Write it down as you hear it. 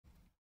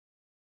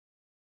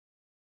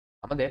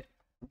আমাদের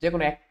যে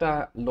কোনো একটা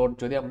লোড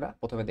যদি আমরা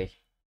প্রথমে দেখি,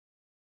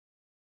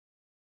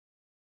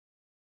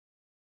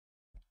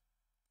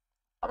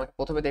 আমাকে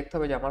প্রথমে দেখতে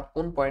হবে যে আমার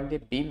কোন পয়েন্ট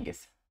দিয়ে বিম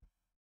গেছে,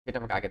 সেটা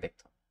আমাকে আগে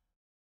দেখতে হবে।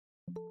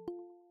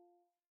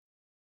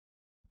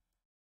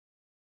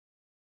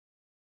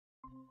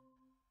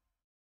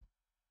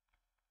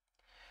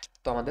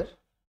 তো আমাদের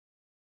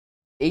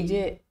এই যে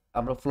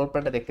আমরা ফ্লোর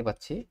প্ল্যানটা দেখতে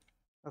পাচ্ছি।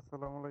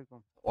 আসসালামু আলাইকুম।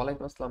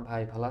 ওয়ালাইকুম আসসালাম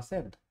ভাই, ভালো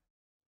আছেন?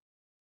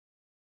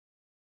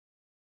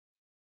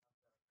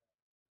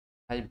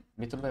 ভাই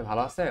মিথুন ভাই,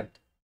 ভালো আছেন?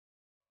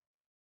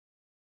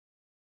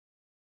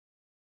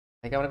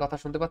 ভাই কি আমার কথা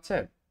শুনতে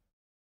পাচ্ছেন?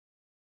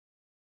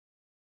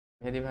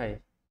 মেহেদি ভাই?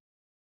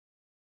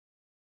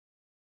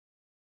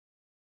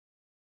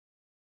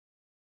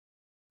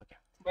 Okay.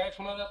 ভাই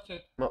শোনা যাচ্ছে?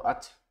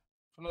 আচ্ছা,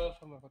 শোনা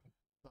যাচ্ছে আপনার কথা।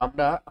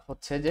 আমরা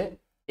হচ্ছে যে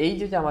এই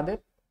যে যে আমাদের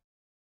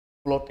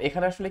প্লট,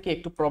 এখানে আসলে কি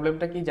একটু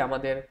প্রবলেমটা কি যে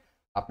আমাদের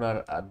আপনার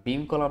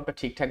বিম কলামটা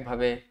ঠিকঠাক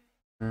ভাবে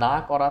না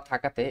করা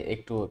থাকাতে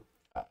একটু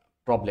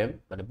প্রবলেম,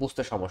 মানে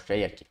বুঝতে সমস্যা,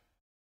 এই আর কি।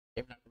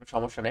 এমনি কোনো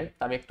সমস্যা নেই।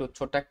 তো আমি একটু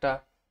ছোট্ট একটা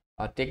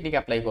টেকনিক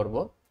অ্যাপ্লাই করব।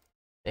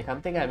 এখান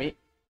থেকে আমি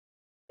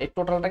এই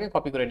টোটালটাকে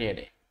কপি করে নিয়ে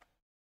নেই,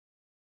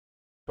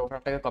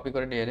 টোটালটাকে কপি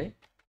করে নিয়ে নেই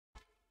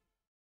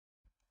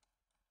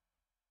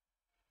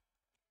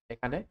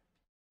এখানে,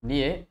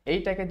 নিয়ে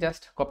এইটাকে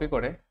জাস্ট কপি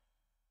করে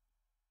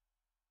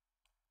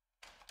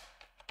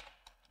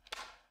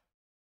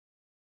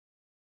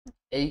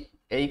এই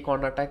এই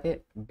কর্নারটাকে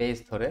বেস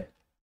ধরে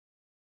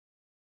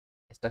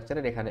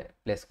স্ট্রাকচারের এখানে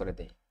প্লেস করে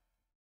দেই।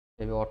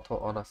 এবি অর্থ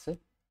অন আছে,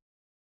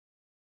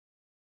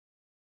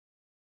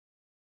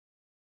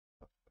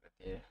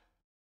 দিয়ে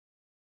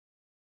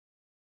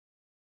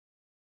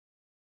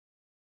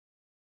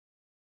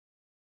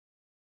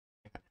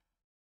এখানে।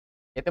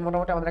 এতে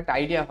মোটামুটি আমাদের একটা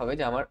আইডিয়া হবে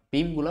যে আমার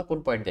বিম গুলা কোন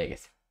পয়েন্ট দিয়ে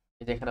গেছে।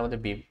 এই যে এখানে আমাদের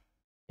বিম,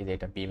 এই যে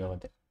এটা বিম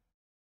আমাদের,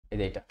 এই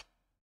যে এটা।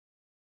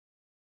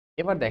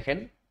 এবার দেখেন,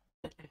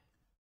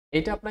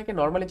 এটা আপনাকে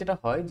নর্মালি যেটা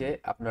হয় যে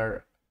আপনার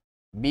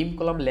বিম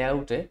কলাম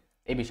লেআউটে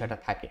এই বিষয়টা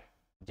থাকে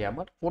যে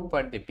আমার কোন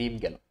পয়েন্ট দিয়ে বিম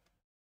গেল,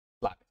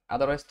 লাগে।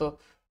 আদারওয়াইজ তো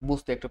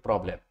বুঝতে একটু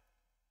প্রবলেম।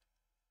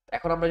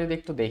 এখন আমরা যদি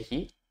একটু দেখি,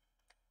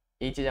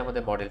 এই যে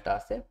আমাদের মডেলটা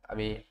আছে,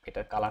 আমি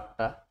এটার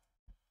কালারটা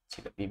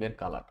ছিল বিমের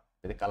কালার,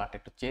 যদি কালারটা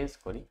একটু চেঞ্জ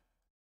করি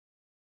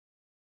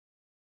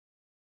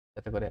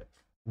যাতে করে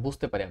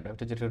বুঝতে পারি, আমরা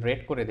একটু যেটা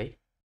রেড করে দেই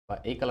বা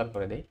এই কালার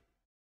করে দেই,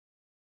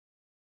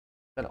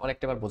 তাহলে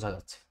অনেকটা এবার বোঝা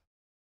যাচ্ছে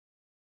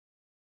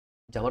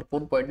যে আমার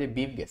কোন পয়েন্ট দিয়ে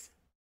বিম গেছে।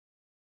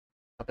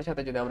 সাথে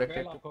সাথে যদি আমরা ভাই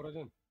একটু লাল করে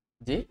দেন,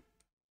 জি,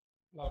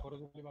 লাল করে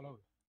দিলে ভালো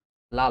হবে।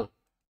 লাল।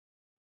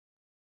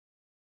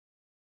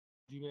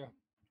 জি ভাইয়া।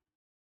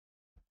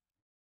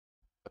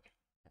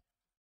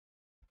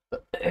 তো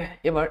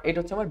এবার এটা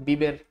হচ্ছে আমার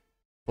বিমের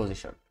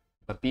পজিশন,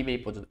 বা বিম এই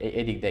পর্যন্ত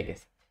এই দিক দিয়ে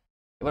গেছে।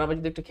 এবার আমরা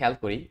যদি একটু খেয়াল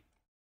করি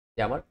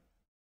যে আমার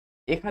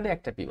এখানে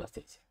একটা বিম আছে,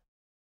 এই যে,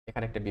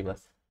 এখানে একটা বিম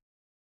আছে,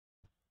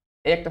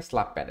 এই একটা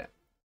স্ল্যাব প্যানেল,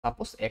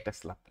 সাপোজ একটা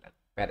স্ল্যাব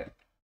প্যানেল।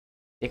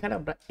 এখানে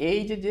আমরা এই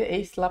যে যে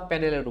এই স্ল্যাব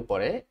প্যানেলের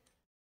উপরে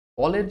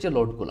ওয়ালের যে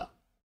লোডগুলা,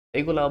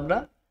 এইগুলো আমরা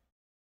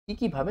কি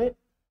কিভাবে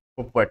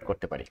প্রোভাইড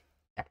করতে পারি।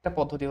 একটা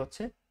পদ্ধতি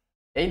হচ্ছে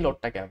এই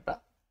লোডটাকে আমরা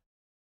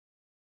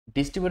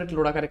ডিস্ট্রিবিউটেড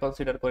লোড আকারে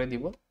কনসিডার করে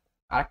দিব।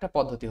 আরেকটা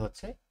পদ্ধতি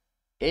হচ্ছে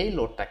এই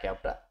লোডটাকে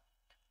আমরা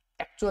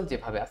অ্যাকচুয়াল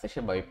যেভাবে আছে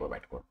সেভাবেই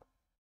প্রোভাইড করব।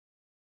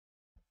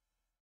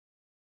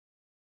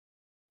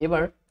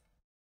 এবার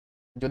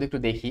যদি একটু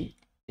দেখি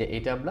যে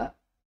এটা আমরা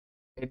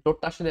এই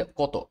লোডটা আসলে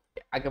কত,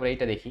 আগে আমরা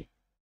এইটা দেখি।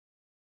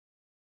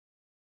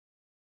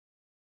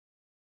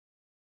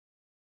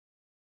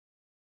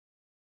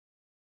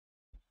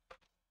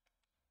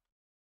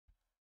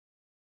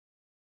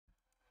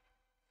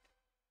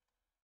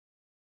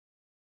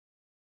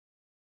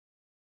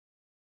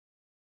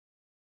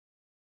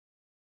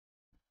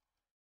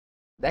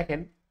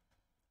 দেখেন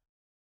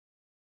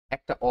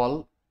একটা অল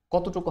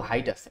কতটুকু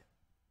হাইট আছে।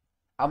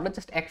 আমরা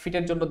জাস্ট 1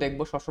 ফিটের জন্য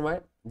দেখবো সবসময়,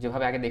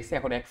 যেভাবে আগে দেখছি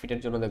এখন 1 ফিটের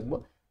জন্য দেখবো।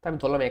 তো আমি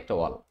ধরলাম একটা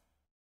ওয়াল,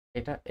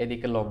 এটা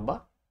এদিকে লম্বা,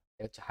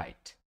 এটা হচ্ছে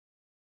হাইট।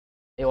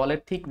 এই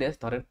ওয়ালের থিকনেস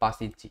ধরেন 5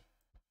 ইঞ্চি।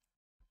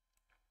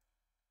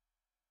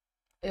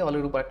 এই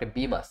ওয়ালের উপর একটা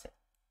বিম আছে,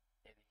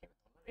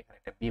 এখানে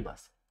একটা বিম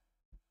আছে,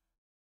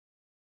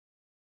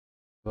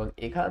 এবং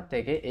এখান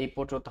থেকে এই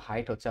পর্যন্ত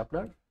হাইট হচ্ছে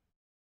আপনার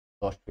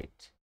 10 ফিট,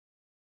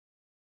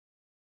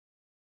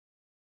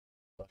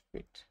 10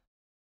 ফিট।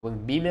 এবং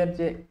বিমের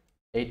যে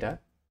এইটা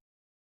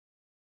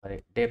মানে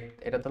ডেপথ,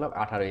 এটা ধরলাম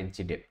 18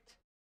 ইঞ্চি ডেপথ।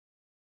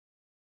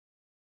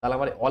 তাহলে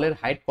আমার ওয়ালের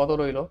হাইট কত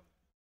রইলো?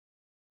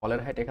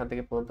 ওয়ালের হাইট এখান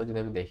থেকে পর্যন্ত যদি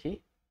আমি দেখি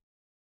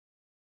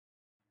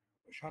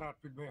 8.5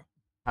 ফিট ভাইয়া।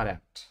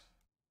 8.5,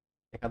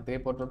 এখান থেকে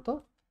পর্যন্ত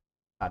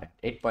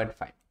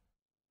 8.5।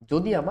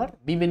 যদি আমার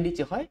বিমের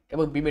নিচে হয়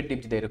এবং বিমের ডিপ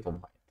যদি এরকম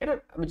হয়, এটা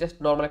আমি জাস্ট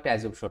নর্মাল একটা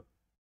অ্যাজুমশন।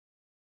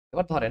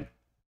 এবার ধরেন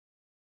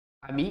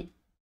আমি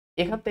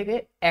এখান থেকে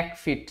 1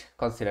 ফিট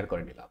কনসিডার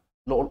করে নিলাম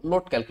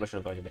লোড ক্যালকুলেশন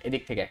করার জন্য,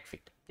 এদিক থেকে 1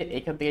 ফিট, যে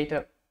এইখান থেকে এটা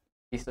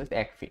ডিসটেন্স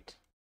 1 ফিট।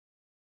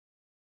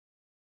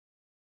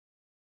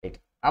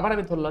 আবার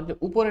আমি ধরলাম যে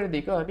উপরের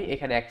দিকেও আমি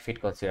এখানে 1 ফিট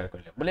কনসিডার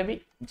করলাম, মানে আমি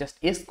জাস্ট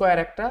এ স্কোয়ার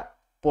একটা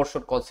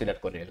পোর্শন কনসিডার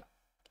করে নিলাম,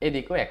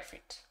 এদিকেও 1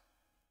 ফিট।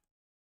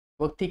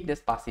 এবং থিকনেস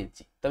 5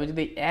 ইঞ্চি। তবে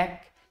যদি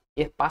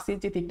 5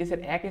 ইঞ্চি থিকনেসের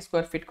 1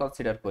 স্কয়ার ফিট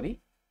কনসিডার করি,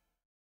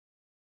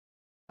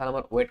 তাহলে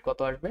আমার ওয়েট কত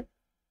আসবে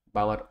বা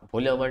আমার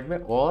ভলিউম আসবে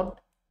 1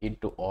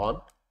 ইন্টু 1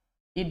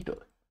 ইন্টু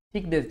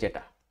থিকনেস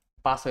যেটা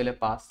 5 হইলে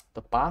 5, তো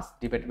 5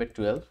 ডিভাইড বাই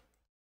 12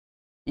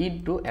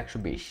 ইন্টু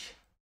 120।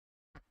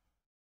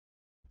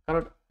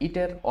 কারণ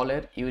ইটের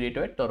অলের ইউনিট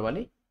ওয়েট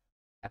নরমালি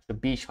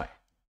 120 হয়,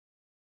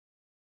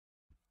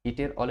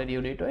 ইটের অলের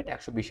ইউনিট ওয়েট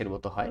 120 এর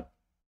মতো হয়,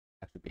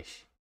 120।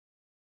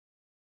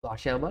 তো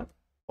আসে আমার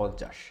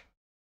 50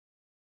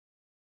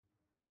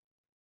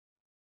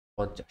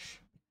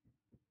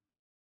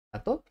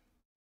 এত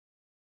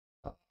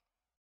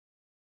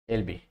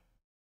এলবি,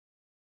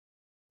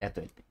 এত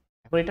এলবি।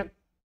 এখন এটা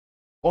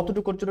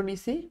কতটুকুর জন্য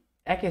নিছি?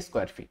 1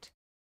 স্কয়ার ফিট,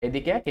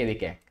 এদিকে 1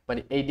 এদিকে 1,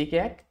 মানে এইদিকে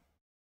 1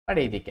 আর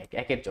এইদিকে 1,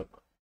 একের জন্য।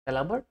 তাহলে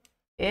আমার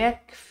 1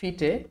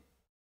 ফিটে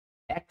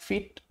 1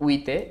 ফিট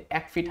উইথে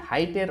 1 ফিট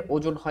হাইটের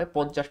ওজন হয়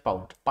 50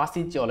 পাউন্ড 5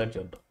 ইঞ্চি অলের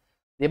জন্য।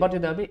 এবার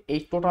যদি আমি এই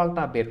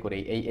টোটালটা বের করি,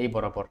 এই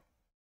বরাবর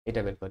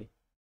এটা বের করি,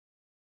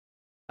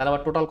 তাহলে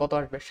আমার টোটাল কত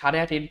আসবে?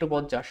 8.5 ইন্টু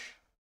 50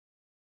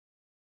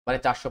 মানে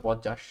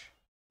 450,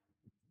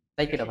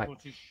 তাই কিনা ভাই?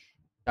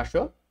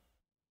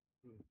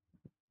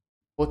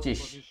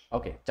 425,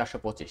 ওকে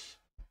 425।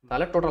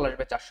 তাহলে টোটাল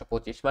আসবে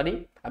 425। মানে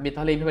আমি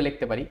তাহলে এইভাবে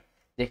লিখতে পারি,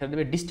 যেখানে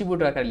আমি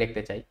ডিস্ট্রিবিউটর আকারে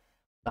লিখতে চাই,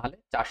 তাহলে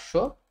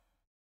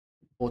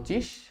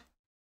 425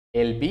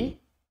 এলবি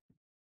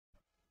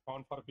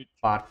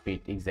পার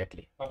ফিট,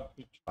 এক্স্যাক্টলি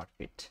পার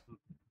ফিট।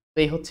 তো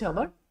এই হচ্ছে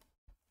আমার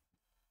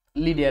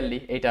লিনিয়ারলি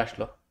এইটা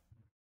আসলো।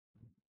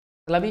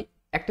 তাহলে আমি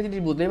একটা জিনিস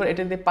বুঝলাম, এবার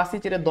এটা যদি 5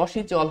 ইঞ্চি 10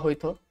 ইঞ্চি অল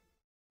হইতো,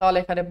 তাহলে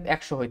এখানে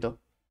 100 হইতো,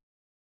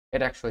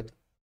 এটা 100 হইতো,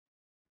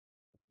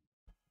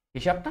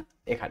 হিসাবটা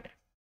এখানে।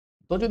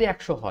 তো যদি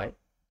 100 হয়,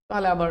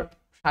 তাহলে আমার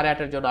 8.5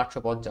 এর জন্য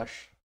 850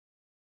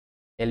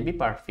 এলবি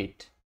পার ফিট।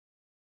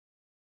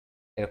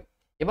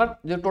 এবার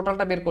যদি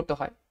টোটালটা বের করতে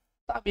হয়,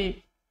 তা আমি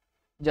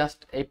জাস্ট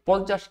এই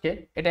 50কে,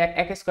 এটা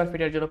 1 স্কয়ার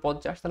ফিটের জন্য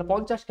 50, তাহলে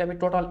 50কে আমি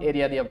টোটাল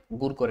এরিয়া দিয়ে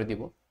গুণ করে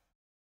দিব।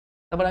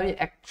 তারপরে আমি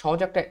সহজ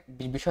একটা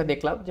বিষয়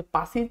দেখলাম যে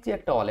 5 ইঞ্চি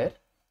একটা অলের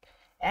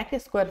 1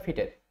 স্কয়ার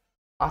ফিটের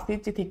 5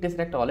 ইঞ্চি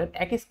থিকনেসের একটা অলের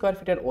 1 স্কয়ার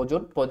ফিটের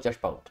ওজন 50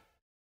 পাউন্ড।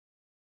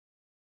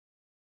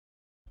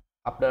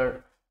 আপনার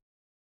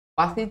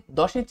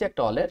 10 ইঞ্চি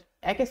একটা অলের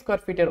 1 স্কয়ার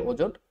ফিটের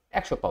ওজন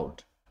 100 পাউন্ড।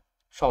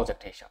 সহজ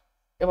একটা হিসাব।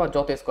 এবার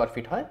যত স্কয়ার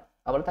ফিট হয়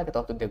আমরা তাকে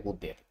তত দিয়ে গুণ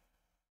দিয়ে দিই।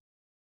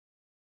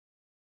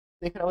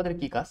 এখানে আমাদের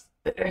কি কাজ,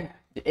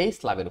 যে এই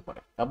স্ল্যাবের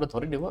উপরে আমরা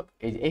ধরে নিব,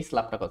 এই যে এই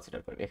স্ল্যাবটা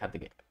কনসিডার করি, এখান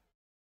থেকে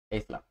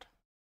এই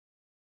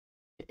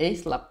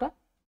স্ল্যাবটা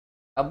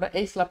আমরা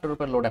এই স্ল্যাবটার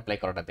উপর লোড অ্যাপ্লাই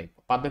করাটা দেখবো।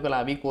 পাবলিকগুলো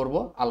আমি করব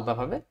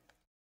আলাদাভাবে,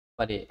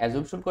 মানে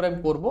অ্যাজুমশন করে আমি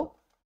করব,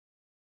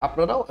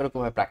 আপনারাও এরকম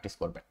ভাবে প্র্যাকটিস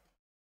করবেন।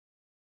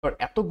 কারণ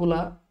এতগুলা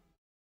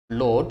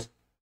লোড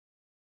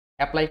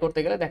অ্যাপ্লাই করতে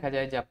গেলে দেখা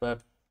যায় যে আপনার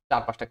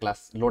 4-5টা ক্লাস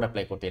লোড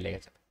অ্যাপ্লাই করতে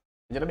লেগে যাবে।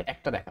 এই জন্য আমি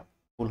একটা দেখাম,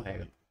 ভুল হয়ে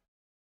গেল।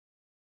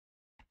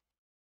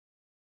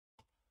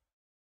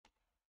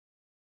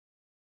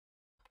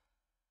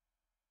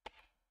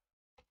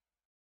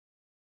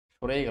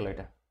 সরেই গেল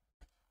এটা,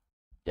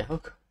 যাই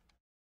হোক।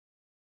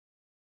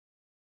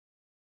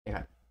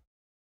 এখানে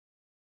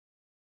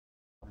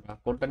আমরা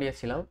কোনটা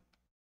নিয়েছিলাম,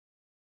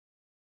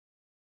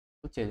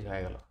 চেঞ্জ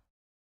হয়ে গেল।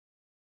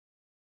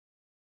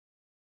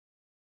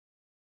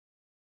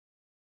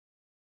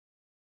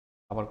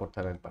 আবার করতে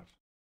হবে একবার,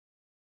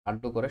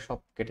 আনডু করে সব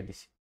কেটে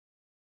দিছি।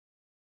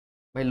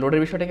 ভাই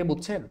লোডের বিষয়টা কি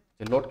বুঝছেন,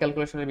 যে লোড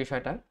ক্যালকুলেশনের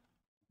বিষয়টা?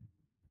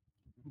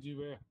 জি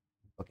ভাই।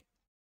 ওকে,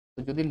 তো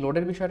যদি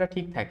লোডের বিষয়টা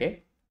ঠিক থাকে,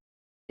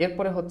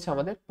 এরপরে হচ্ছে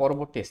আমাদের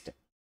পরবর্তী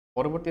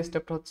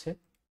স্টেপটা হচ্ছে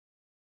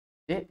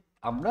যে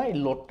আমরা এই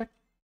লোডটা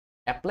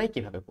অ্যাপ্লাই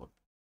কিভাবে করব,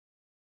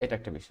 এটা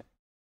একটা বিষয়।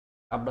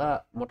 আমরা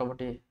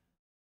মোটামুটি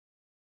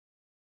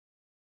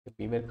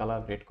বিমের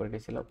কালার রেড করে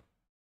নিয়েছিলাম।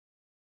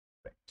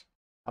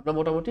 আমরা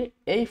মোটামুটি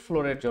এই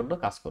ফ্লোরের জন্য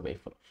কাজ করবো, এই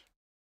ফ্লোর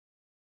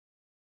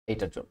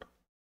এইটার জন্য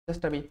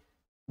জাস্ট আমি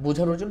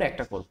বোঝানোর জন্য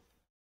একটা করব।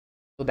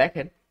 তো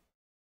দেখেন,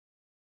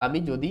 আমি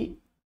যদি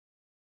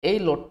এই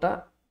লোডটা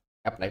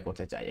অ্যাপ্লাই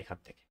করতে চাই এখান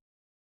থেকে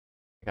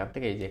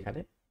এই যে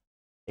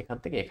এখান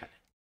থেকে এখানে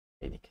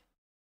এইদিকে,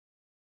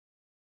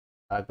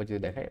 তারপর যদি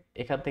দেখায়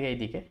এখান থেকে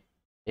এইদিকে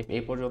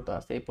এই পর্যন্ত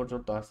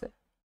আছে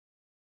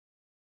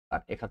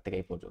আর এখান থেকে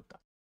এই পর্যন্ত,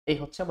 এই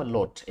হচ্ছে আমার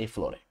লোড এই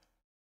ফ্লোরে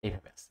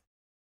এইভাবে আছে।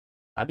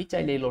 আমি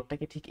চাইলে এই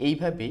লোডটাকে ঠিক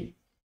এইভাবেই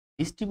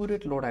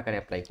ডিস্ট্রিবিউটেড লোড আকারে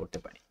অ্যাপ্লাই করতে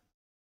পারি।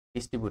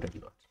 ডিস্ট্রিবিউটেড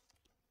লোড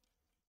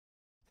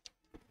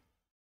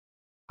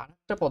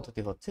আরেকটা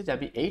পদ্ধতি হচ্ছে যে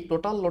আমি এই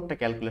টোটাল লোডটা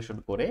ক্যালকুলেশন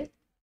করে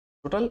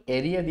টোটাল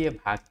এরিয়া দিয়ে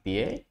ভাগ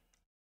দিয়ে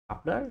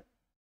আপনার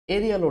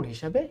এরিয়া লোড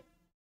হিসাবে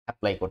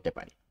অ্যাপ্লাই করতে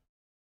পারি।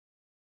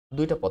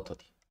 দুইটা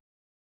পদ্ধতি।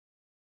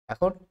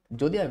 এখন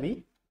যদি আমি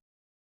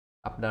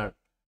আপনার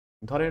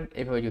ধরেন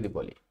এইভাবে যদি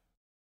বলি,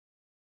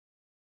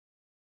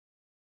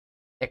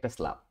 একটা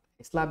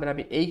স্ল্যাবের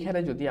আমি এইখানে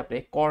যদি আপনি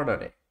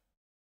কর্নারে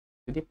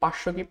যদি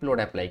 500 কিপ লোড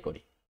অ্যাপ্লাই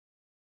করি,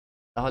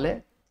 তাহলে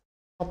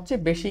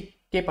সবচেয়ে বেশি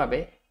কে পাবে?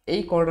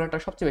 এই কর্নারটা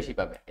সবচেয়ে বেশি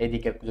পাবে।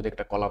 এইদিকে যদি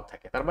একটা কলাম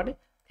থাকে, তার মানে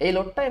এই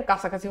লোডটা এর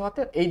কাছাকাছি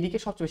হওয়াতে এই দিকে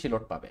সবচেয়ে বেশি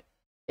লোড পাবে।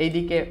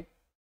 এইদিকে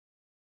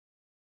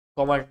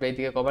কম আসবে,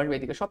 এইদিকে কম আসবে,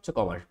 এইদিকে সবচেয়ে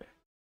কম আসবে।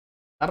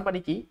 তার মানে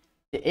কি,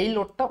 যে এই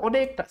লোডটা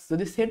অনেকটা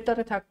যদি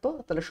সেন্টারে থাকতো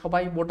তাহলে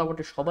সবাই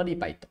মোটামুটি সমানই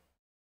পাইতো।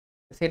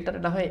 সেন্টারে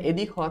না হয়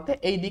এদিক হওয়াতে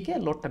এই দিকে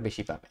লোডটা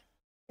বেশি পাবে।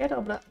 এটা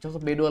আমরা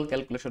যখন ম্যানুয়াল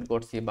ক্যালকুলেশন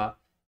করছি বা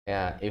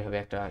এইভাবে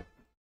একটা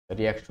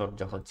রিয়াকশন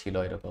যখন ছিল,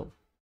 এরকম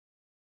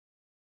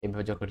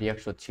এইভাবে যখন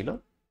রিয়াকশন ছিল,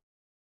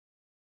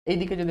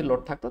 এইদিকে যদি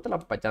লোড থাকতো তাহলে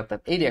আমরা জানতাম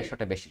এই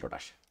রিয়াকশনটা বেশি লোড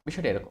আসে।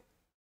 বিষয়টা এরকম।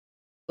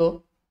 তো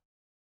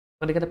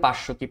মানে এখানে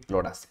 500 কিপ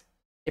লোড আছে।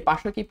 এই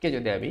 500 কিপকে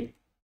যদি আমি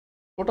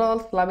টোটাল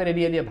স্ল্যাবের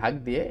এরিয়া দিয়ে ভাগ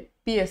দিয়ে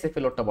পিএসএফ এ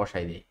লোডটা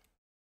বসাই দিই,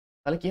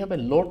 তাহলে কি হবে,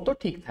 লোড তো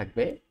ঠিক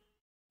থাকবে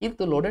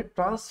কিন্তু লোডের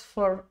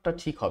ট্রান্সফারটা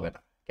ঠিক হবে না।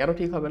 কেন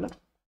ঠিক হবে না?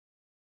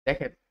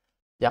 দেখেন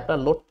যে আপনার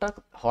লোডটা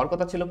হওয়ার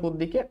কথা ছিল কোন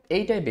দিকে,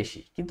 এইটাই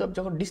বেশি, কিন্তু আপনি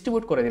যখন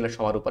ডিস্ট্রিবিউট করে দিলেন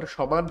সবার উপরে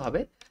সমানভাবে,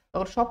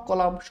 তখন সব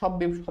কলাম সব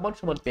বিম সমান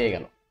সমান পেয়ে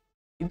গেল।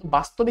 কিন্তু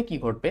বাস্তবে কি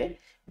ঘটবে,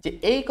 যে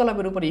এই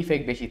কলামের উপরে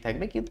ইফেক্ট বেশি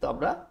থাকবে, কিন্তু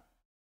আমরা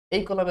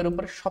এই কলামের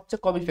উপরে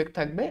সবচেয়ে কম ইফেক্ট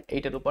থাকবে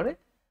এইটার উপরে,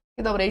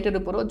 কিন্তু আমরা এইটার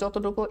উপরেও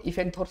যতটুকু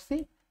ইফেক্ট ধরছি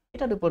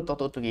এটার উপর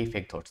ততটুকু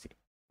ইফেক্ট ধরছি,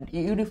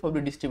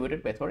 ইউনিফর্মলি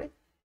ডিস্ট্রিবিউটেড মেথডে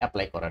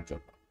অ্যাপ্লাই করার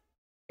জন্য।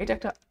 এটা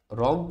একটা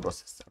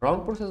রং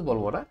প্রসেস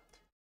বলবো না,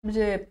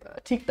 যে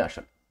ঠিক না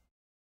আসলে।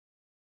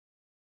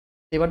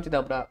 এবার যদি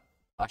আমরা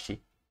আসি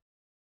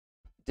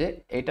যে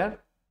এটার,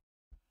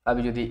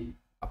 আমি যদি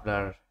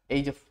আপনার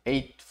এই যে এই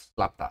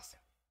স্ল্যাবটা আছে,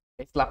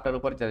 এই স্ল্যাবটার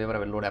উপরে যদি এবার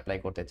আমি লোড অ্যাপ্লাই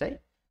করতে চাই,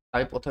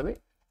 আমি প্রথমে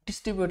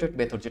ডিস্ট্রিবিউটেড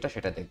মেথড যেটা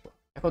সেটা দেখবো।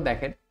 এখন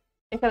দেখেন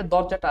এখানে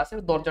দরজাটা আছে,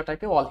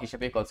 দরজাটাকে ওয়াল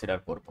হিসেবে কনসিডার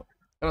করব,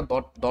 কারণ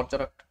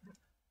দরজাটা।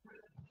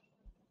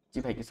 জি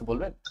ভাই কিছু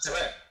বলবেন? আচ্ছা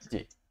ভাই, জি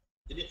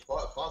যদি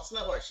ফলস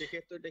লাভ হয়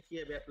সেক্ষেত্রে এটা কি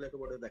হবে অ্যাপ্লাই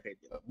করব দেখাই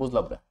দিই।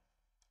 বুঝলাম না।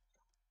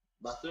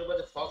 বাস্তবে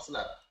মানে ফলস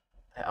লাভ,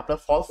 হ্যাঁ, আপনার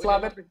ফলস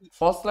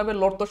স্ল্যাবের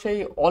লোড তো সেই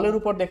অলের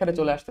উপর দেখানে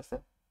চলে আসতেছে।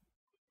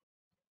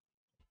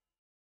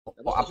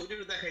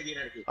 সেটা দেখাই দিন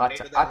আর কি।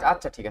 আচ্ছা আচ্ছা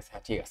আচ্ছা ঠিক আছে,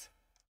 হ্যাঁ ঠিক আছে।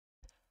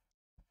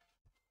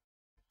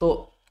 তো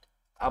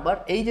আমার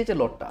এই যে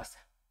লোডটা আছে,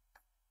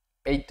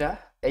 এইটা,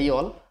 এই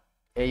অল,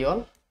 এই অল,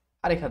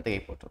 আর এখান থেকে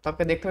এই পর্যন্ত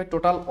আপনাকে দেখতে হবে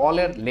টোটাল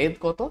অলের লেন্থ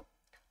কত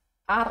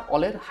আর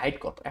অলের হাইট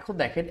কত। এখন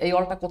দেখেন এই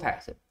অলটা কোথায়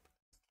আছে,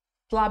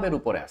 স্ল্যাবের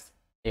উপরে আছে।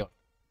 এই অল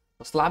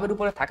তো স্ল্যাবের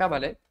উপরে থাকা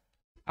মানে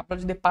আপনার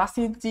যদি 5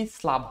 ইঞ্চি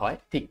স্ল্যাব হয়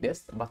থিকনেস,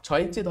 বা 6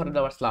 ইঞ্চি ধরেন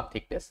আমার স্ল্যাব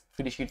থিকনেস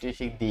ফিনিশিং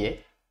টিনিশিং দিয়ে,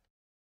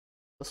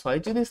 তো 6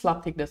 ইঞ্চি যদি স্ল্যাব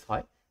থিকনেস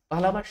হয়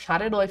তাহলে আমার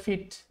 9.5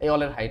 ফিট এই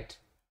অলের হাইট,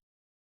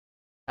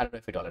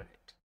 9.5 ফিট অলের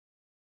হাইট।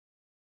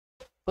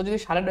 তো যদি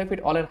 9.5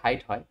 ফিট অলের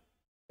হাইট হয়,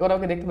 এবার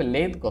আমাকে দেখতে হবে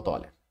লেন্থ কত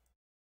অলের।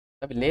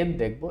 আমি লেন্থ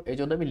দেখবো, এই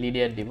জন্য আমি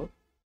লিনিয়ার নিব,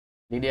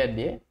 লিনিয়ার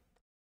নিয়ে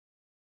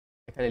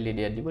এখানে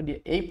লিনিয়ার নিব, নিয়ে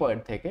এই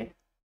পয়েন্ট থেকে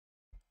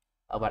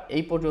আবার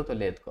এই পর্যন্ত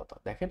লেন্থ কত,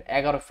 দেখেন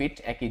 11 ফিট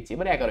 1 ইঞ্চি,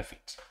 মানে 11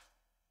 ফিট।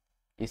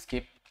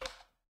 স্কিপ।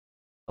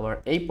 আবার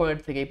এই পয়েন্ট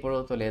থেকে এই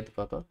পর্যন্ত লেন্থ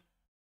কত,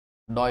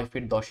 9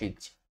 ফিট 10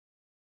 ইঞ্চি,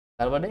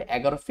 তার মানে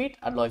 11 ফিট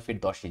আর 9 ফিট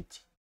 10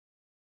 ইঞ্চি,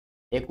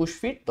 21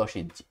 ফিট 10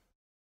 ইঞ্চি।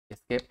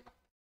 স্কেপ।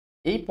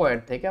 এই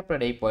পয়েন্ট থেকে আপনার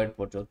এই পয়েন্ট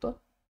পর্যন্ত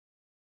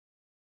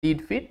 3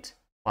 ফিট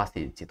 5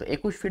 ইঞ্চি, তো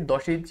 21 ফিট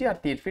 10 ইঞ্চি আর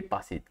 3 ফিট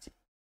 5 ইঞ্চি,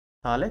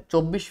 তাহলে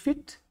 24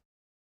 ফিট।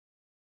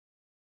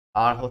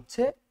 আর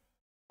হচ্ছে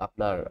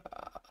আপনার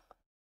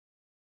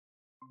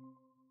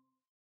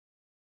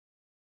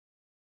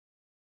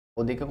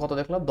ওদিকে কত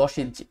দেখলাম, 10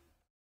 ইঞ্চি,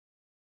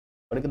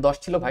 ওদিকে 10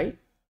 ছিল ভাই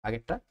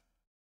আগেরটা,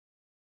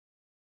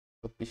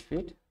 24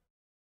 ফিট,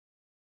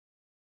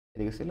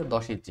 এদিকে ছিল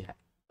 10 ইঞ্চি। হ্যাঁ,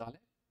 তাহলে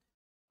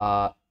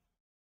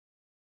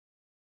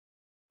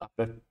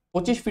আপনার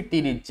 25 ফিট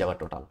 3 ইঞ্চি আমার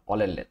টোটাল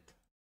অলের লেন্থ,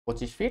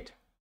 25 ফিট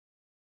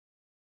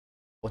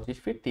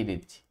 3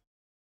 ইঞ্চি,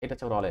 এটা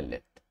হচ্ছে আমার অলের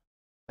লেন্থ।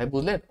 ভাই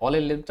বুঝলেন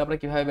অলের লেন্থটা আমরা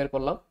কিভাবে বের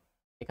করলাম?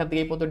 এখান থেকে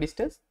এই পর্যন্ত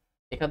ডিস্টেন্স,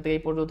 এখান থেকে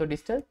এই পর্যন্ত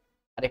ডিস্টেন্স,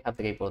 আর এখান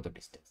থেকে এই পর্যন্ত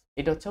ডিস্টেন্স,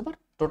 এটা হচ্ছে আমার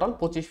টোটাল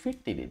 25 ফিট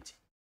 3 ইঞ্চি।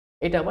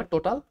 এটা আমার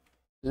টোটাল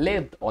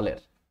লেন্থ অলের।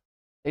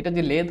 এটা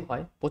যে লেন্থ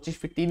হয় 25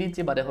 ফিট 3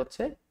 ইঞ্চি মানে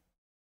হচ্ছে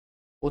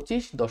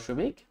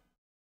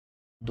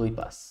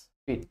 25.25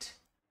 ফিট।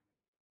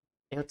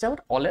 এই হচ্ছে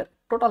আমার অলের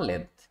টোটাল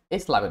লেন্থ এই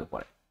স্ল্যাবের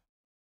উপরে,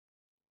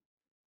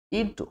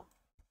 ইনটু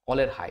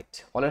অলের হাইট।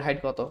 অলের হাইট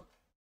কত?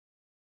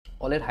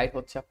 অলের হাইট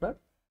হচ্ছে আপনার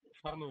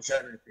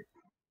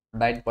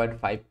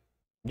 9.5,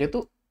 যেহেতু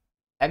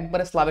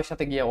একবারে স্ল্যাবের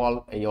সাথে গিয়ে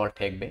এই ওয়াল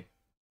ঠেকবে,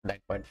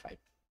 9.5।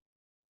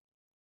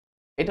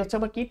 এটা হচ্ছে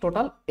আমার কি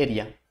টোটাল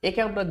এরিয়া। একে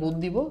আমরা গুণ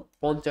দিব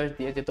 50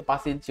 দিয়ে, যেহেতু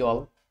 5 ইঞ্চি ওয়াল,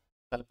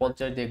 তাহলে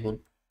 50 দিয়ে গুণ,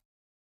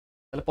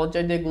 তাহলে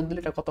 50 দিয়ে গুণ দিলে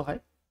এটা কত হয়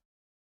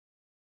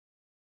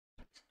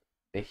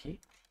দেখি,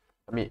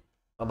 আমি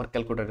আমার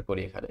ক্যালকুলেটর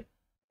করি এখানে।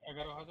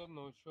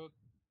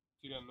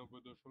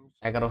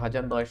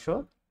 11,993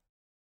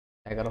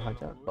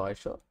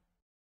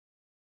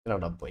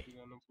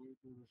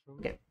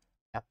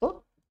 এত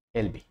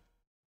এলবি।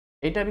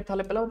 এটা আমি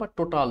তাহলে পেলাম আমার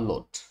টোটাল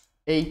লোড,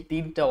 এই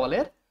তিনটা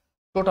ওয়ালের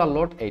টোটাল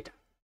লোড এইটা।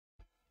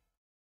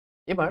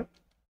 এবার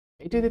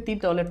এটা যদি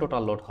তিনটা ওয়ালের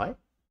টোটাল লোড হয়,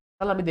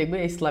 তাহলে আমি দেখবো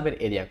এই স্ল্যাবের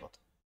এরিয়া কত।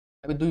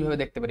 আমি দুইভাবে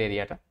দেখতে পারি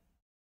এরিয়াটা,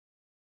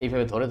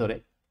 এইভাবে ধরে ধরে।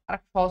 আর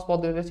একটা সহজ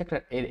পদ্ধতি হচ্ছে একটা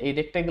এই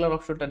রেক্টাঙ্গুলার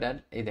অপশনটা নেন,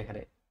 এই দেখেন,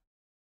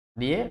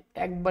 নিয়ে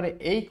একবারে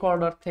এই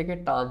কর্নার থেকে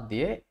টান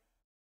দিয়ে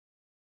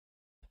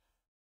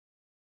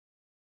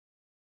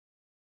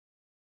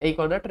এই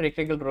কর্নার একটা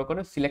রেক্টেঙ্গেল ড্র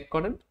করে সিলেক্ট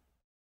করেন।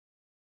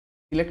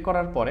 সিলেক্ট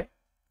করার পরে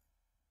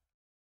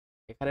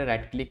এখানে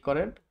রাইট ক্লিক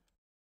করেন,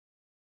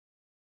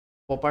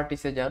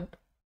 প্রপার্টিসে যান।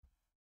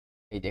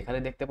 এই যে এখানে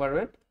দেখতে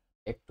পারবেন,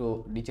 একটু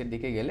নিচের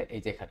দিকে গেলে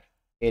এই যে এখানে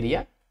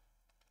এরিয়া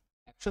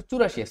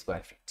 184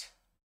 স্কোয়ার ফিট।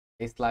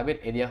 এই স্ল্যাবের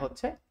এরিয়া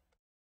হচ্ছে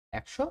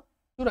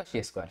 184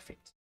 স্কোয়ার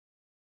ফিট।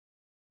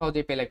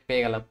 সহজেই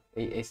পেয়ে গেলাম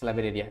এই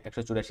স্ল্যাবের এরিয়া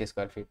 184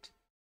 স্কোয়ার ফিট।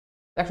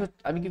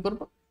 আমি কি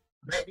করবো,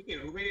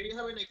 রুমের এরিয়া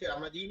হবে নাকি?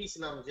 আমরা দিয়ে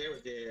নিছিলাম যে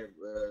যে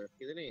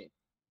কি জানি,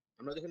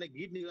 আমরা যেখানে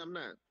গ্রিড নিলাম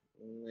না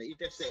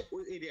ইটেক্সে,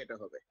 ওই এরিয়াটা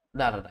হবে।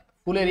 না না না,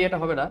 ফুল এরিয়াটা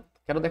হবে না।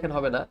 কেন দেখেন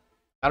হবে না?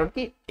 কারণ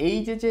কি, এই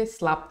যে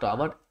স্ল্যাবটা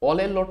আমার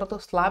অলের লোডটা তো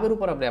স্ল্যাবের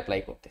উপর আমরা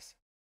অ্যাপ্লাই করতেছি,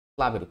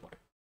 স্ল্যাবের উপর।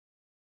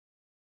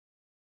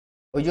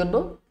 ওই জন্য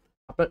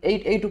আপনার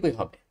এইটুকুই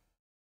হবে।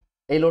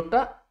 এই লোডটা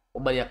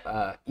মানে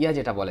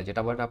যেটা বলে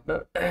আপনার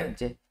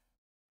যে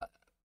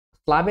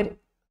স্ল্যাবের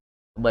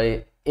মানে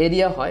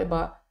এরিয়া হয়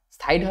বা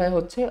সাইড হয়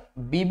হচ্ছে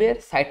বিমের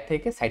সাইড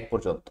থেকে সাইড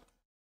পর্যন্ত,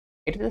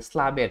 এটা হচ্ছে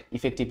স্ল্যাবের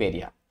ইফেক্টিভ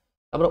এরিয়া।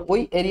 আমরা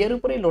ওই এরিয়ার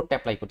উপরেই লোডটা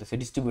অ্যাপ্লাই করতেছি,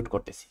 ডিস্ট্রিবিউট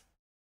করতেছি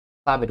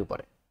স্ল্যাবের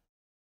উপরে,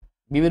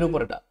 বিমের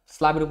উপরে না,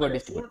 স্ল্যাবের উপরে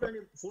ডিস্ট্রিবিউট করব।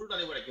 ফুল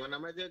টানি পড়ে কি মানে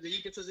আমরা যে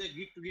ইটেক্সে যে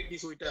গ্রিড টু গ্রিড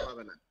দিছি ওইটা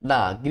হবে না? না,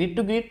 গ্রিড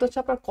টু গ্রিড তো হচ্ছে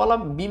আপনার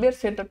কলাম বিমের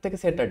সেন্টার থেকে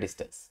সেন্টার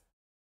ডিসটেন্স।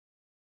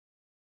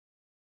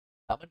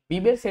 আমার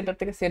বিমের সেন্টার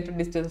থেকে সেন্টার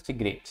ডিসটেন্স হচ্ছে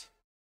গ্রিড,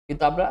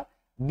 কিন্তু আমরা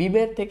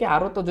বিমের থেকে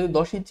আরো তো যদি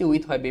 10 ইঞ্চি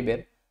উইথ হয় বিমের,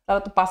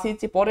 তাহলে তো 5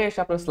 ইঞ্চি পরে এসে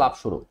আপনার স্ল্যাব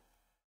শুরু,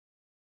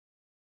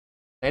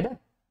 তাই না?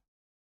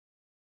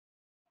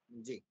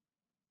 জি।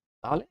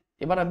 তাহলে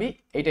এবার আমি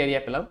এইটা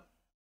এরিয়া পেলাম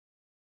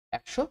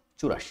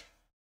 184।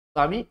 তো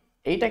আমি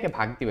এইটাকে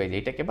ভাগ দিব, এই যে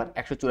এইটাকে এবার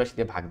 184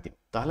 দিয়ে ভাগ দিব,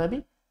 তাহলে আমি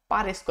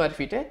পার স্কোয়ার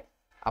ফিটে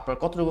আপনার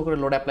কতটুকু করে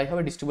লোড অ্যাপ্লাই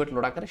হবে ডিস্ট্রিবিউট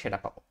লোড আকারে সেটা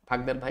পাবো। ভাগ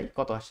দেন ভাই,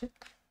 কত আসে?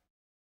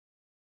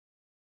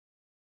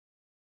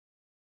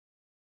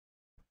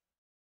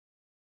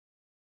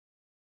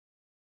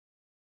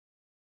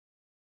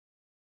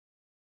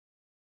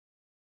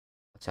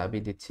 আচ্ছা আমি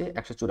দিচ্ছি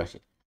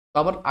 184। তো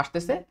আমার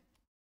আসতেছে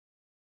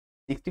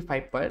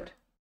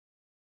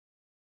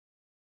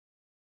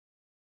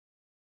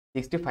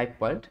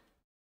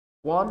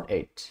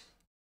 65.18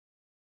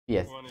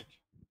 পিএস,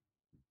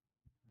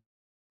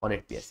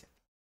 18 পিএস।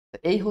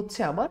 এই হচ্ছে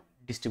আমার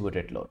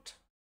ডিস্ট্রিবিউটেড লোড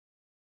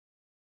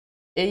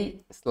এই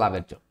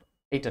স্ল্যাবের জন্য,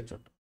 এইটার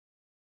জন্য।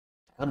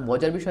 এখন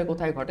মজার বিষয়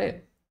কোথায় ঘটে,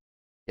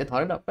 যে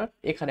ধরেন আপনার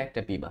এখানে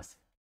একটা বিম আছে,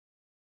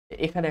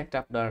 এখানে একটা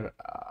আপনার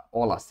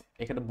অল আছে,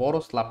 এখানে বড়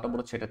স্ল্যাবটা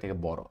মনে হচ্ছে এটা থেকে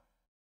বড়।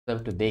 আমি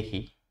একটু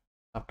দেখি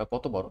স্ল্যাবটা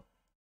কত বড়,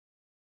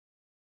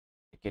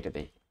 কেটে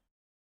দেখি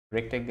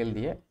রেক্টেঙ্গেল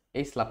দিয়ে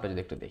এই স্ল্যাবটা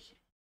যদি একটু দেখি,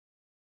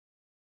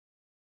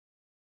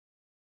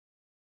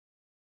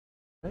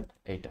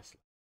 এইটা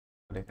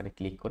এখানে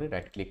ক্লিক করে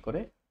রাইট ক্লিক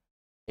করে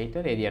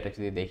এইটার এরিয়াটা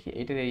যদি দেখি,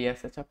 এইটার এরিয়া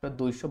আছে আপনার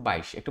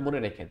 222, একটু মনে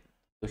রাখেন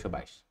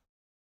 222।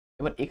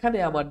 এবার এখানে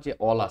আমার যে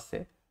অল আছে,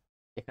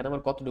 এখানে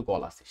আমার কতটুকু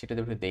অল আছে সেটা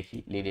যদি দেখি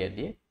লিনিয়ার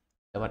দিয়ে,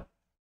 আমার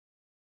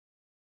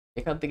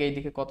এখান থেকে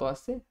এইদিকে কত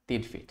আছে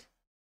 3 ফিট,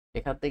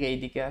 এখান থেকে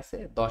এইদিকে আছে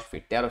 10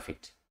 ফিট, 13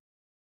 ফিট।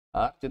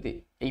 আর যদি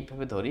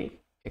এইভাবে ধরি,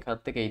 এখান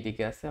থেকে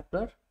এইদিকে আছে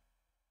আপনার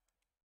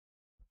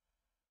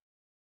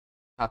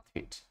 7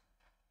 ফিট।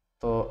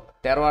 তো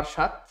 13 আর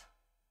 7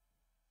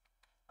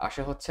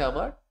 আসে হচ্ছে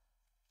আমার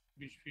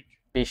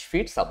 20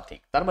 ফিট সামথিং।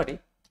 তার মানে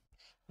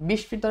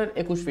 20 ফিট ধরেন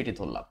 21 ফিটই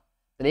ধরলাম।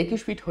 তাহলে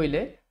 21 ফিট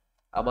হইলে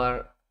আমার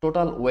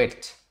টোটাল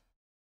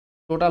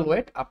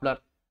ওয়েট আপনার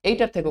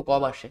এইটার থেকেও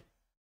কম আসে।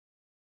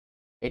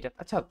 এইটা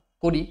আচ্ছা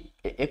করি,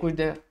 21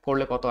 দিয়ে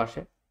করলে কত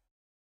আসে?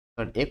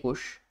 কারণ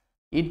 21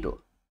 ইন্টু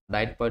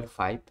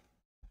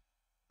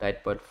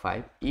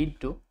 9.5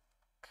 ইন্টু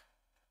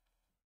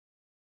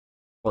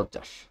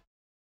 50,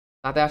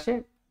 তাতে আসে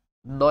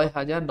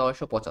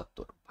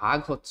 9,975 ভাগ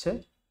হচ্ছে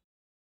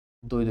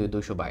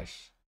 222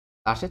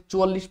 আসে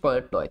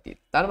 44.93।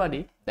 তার মানে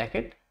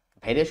দেখেন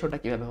ভ্যারিয়েশনটা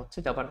কিভাবে হচ্ছে,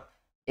 যে আমার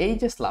এই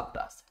যে স্ল্যাবটা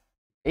আছে,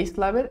 এই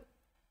স্ল্যাবের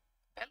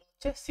ভ্যালু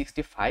হচ্ছে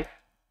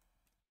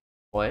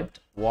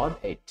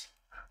 65.18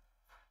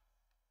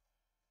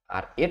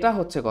 আর এটা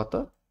হচ্ছে কত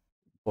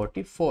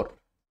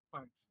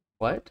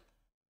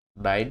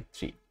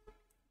 44.93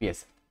 পিএস।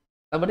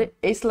 তার মানে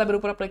এই স্ল্যাবের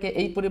উপর আপনাকে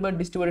এই পরিমাণ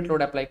ডিস্ট্রিবিউটেড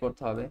লোড অ্যাপ্লাই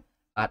করতে হবে,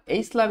 আর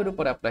এই স্ল্যাবের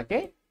উপর আপনাকে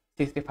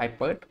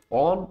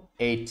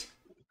 65.18।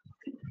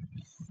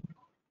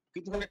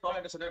 কিন্তু মানে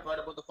টয়লেট আছে,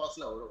 টয়লেট বলতে ফলস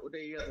না, ওটা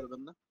এরিয়া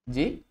ধরবেন না?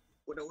 জি,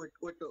 ওটা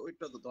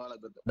ওইটা তো ধরা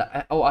লাগবে তো।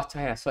 ও আচ্ছা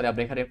হ্যাঁ সরি,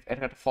 আমরা এখানে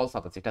একটা ফলস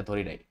আপ আছে, এটা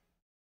ধরি নাই,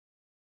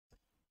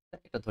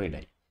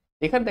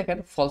 এখানে দেখেন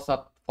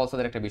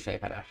ফলসের একটা বিষয়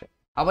এখানে আসে।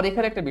 আবার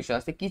এখানে একটা বিষয়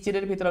আছে,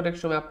 কিচেনের ভিতরে অনেক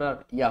সময় আপনার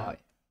হয়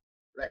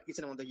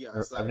কিচেনের মধ্যে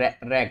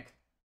র‍্যাক,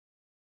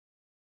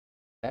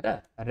 তাই না?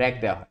 র‍্যাক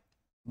দেওয়া হয়,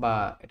 বা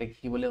এটা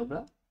কি বলে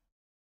আমরা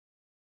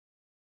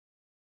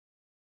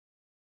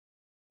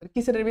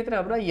কিচেনের ভিতরে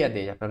আমরা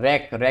দেই আপনার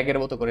র‍্যাকের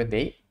মতো করে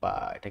দেই, বা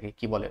এটাকে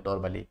কি বলে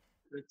নরমালি,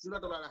 চুলা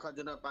টোলা রাখার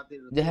জন্য,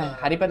 পাতিল, যে হ্যাঁ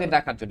হাঁড়ি পাতিল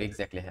রাখার জন্য,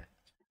 এক্স্যাক্টলি হ্যাঁ।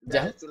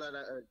 চুলা,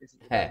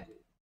 হ্যাঁ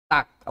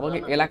তাক, আমাকে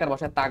এলাকার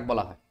ভাষায় তাক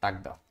বলা হয়, তাক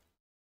দেওয়া।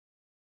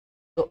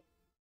 তো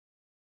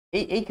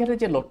এইখানে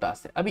যে লোডটা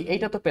আছে, আমি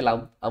এইটা তো পেলাম,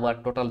 আমার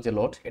টোটাল যে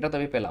লোড এটা তো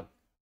আমি পেলাম,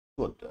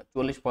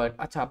 44 পয়েন্ট।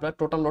 আচ্ছা, আপনার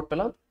টোটাল লোড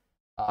পেলাম,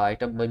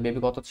 এটা মেবি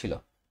কত ছিল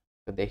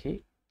তো দেখি,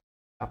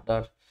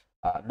 আপনার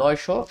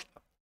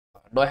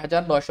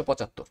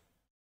 9,975।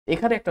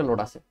 এখানে একটা লোড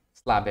আছে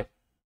স্ল্যাবের,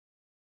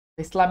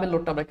 এই স্ল্যাবের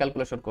লোডটা আমরা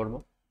ক্যালকুলেশন করব।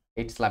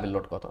 এই স্ল্যাবের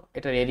লোড কত,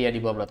 এটার এরিয়া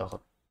নিব আমরা। তখন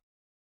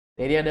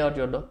এরিয়া নেওয়ার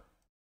জন্য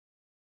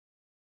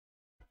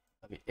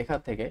আমি এখান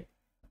থেকে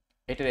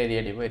এটার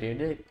এরিয়া নিব, এরিয়া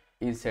নিয়ে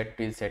ইনসাইড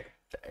টু ইনসাইড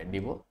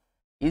নিব।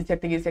 ইনসাইড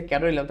থেকে ইনসাইড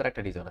কেন নিলাম তার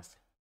একটা রিজন আছে,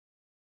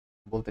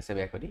 বলতেছে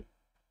আমি এখনই।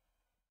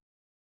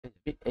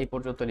 এই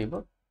পর্যন্ত নিব,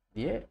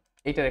 দিয়ে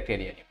এইটার একটা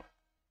এরিয়া নিব।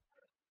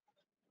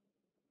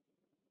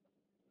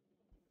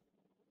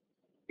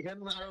 এখানে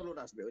আরো লোড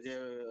আসবে, ওই যে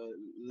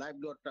লাইভ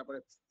লোড, তারপরে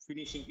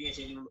ফিনিশিং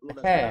লোড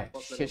আসবে হ্যাঁ,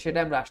 না? সেটা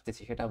আমরা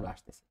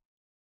আসতেছি।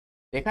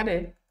 এখানে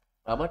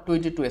আমার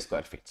 22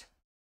 স্কোয়ার ফিট,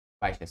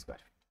 22 স্কোয়ার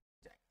ফিট।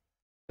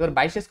 এবার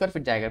 22 স্কোয়ার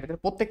ফিট জায়গার ভিতরে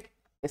প্রত্যেক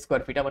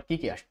স্কোয়ার ফিট আমার কি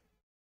কি আসবে,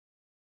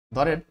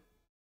 ধরেন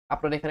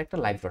আপনার এখানে একটা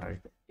লাইভ লোড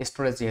আসবে,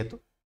 স্টোরেজ যেহেতু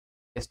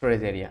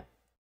স্টোরেজ এরিয়া।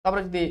 তো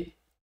আমরা যদি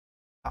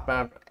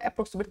আপনার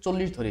অ্যাপ্রক্সিমেট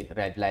 40 ধরি,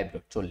 লাইভ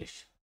লোড 40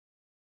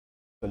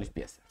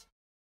 পিএস।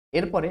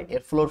 এরপরে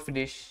এর ফ্লোর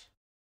ফিনিশ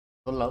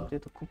ধরলাম,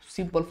 যেহেতু খুব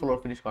সিম্পল ফ্লোর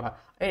ফিনিশ করা,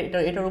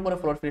 এটার উপরে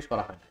ফ্লোর ফিনিশ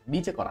করা হয় না,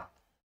 নিচে করা।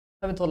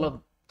 আমি ধরলাম,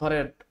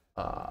 ধরেন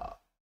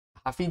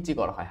হাফ ইঞ্চি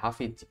করা হয়, হাফ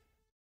ইঞ্চি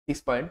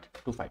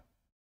 6.25,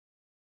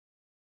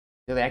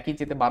 যেহেতু 1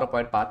 ইঞ্চিতে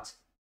 12.5,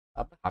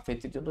 আপনার হাফ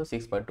ইঞ্চির জন্য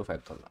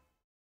 6.25 ধরলাম।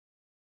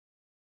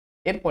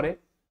 এরপরে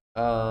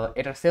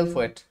এটার সেলফ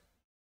ওয়েট,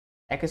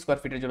 1 স্কোয়ার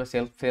ফিটের জন্য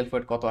সেলফ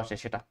ওয়েট কত আসে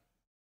সেটা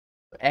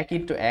 1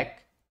 ইন্টু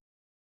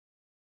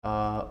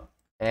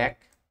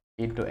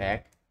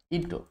 1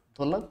 ইন্টু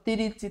ধরলাম 3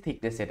 ইঞ্চি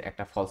থিকনেসের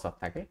একটা ফলস আপ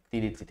থাকে,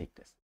 3 ইঞ্চি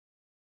থিকনেস,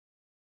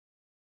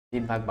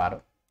 3/12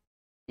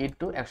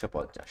 ইন্টু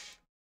 150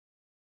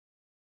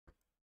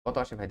 কত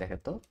আসে ভাই দেখেন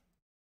তো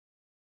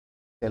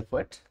সেলফ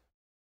ওয়েট?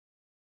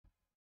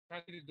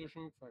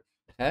 37.5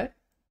 হ্যাঁ,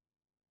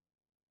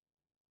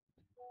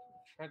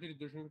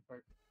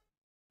 37.5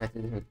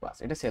 5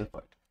 এটা সেলফ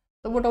ওয়েট।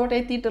 তো মোটামুটি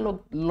এই তিনটা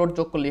লোড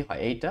যোগ করলেই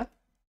হয়, এইটা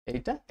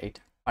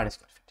পার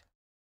স্কোয়ার ফিট।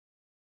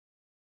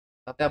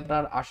 তাতে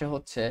আপনার আসে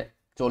হচ্ছে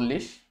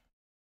 40,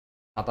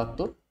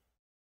 77,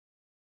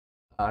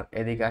 আর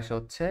এদিকে আসে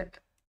হচ্ছে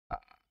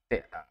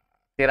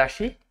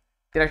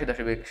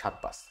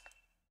 83.75,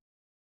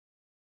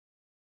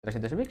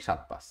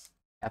 83.75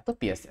 এত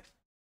পিএসএফ।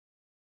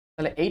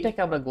 তাহলে এইটাকে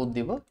আমরা গুণ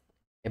দিব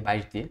এই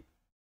 22 দিয়ে,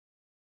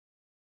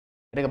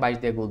 এটাকে 22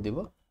 দিয়ে গুণ দিব,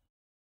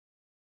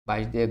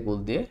 22 দিয়ে গুণ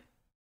দিয়ে,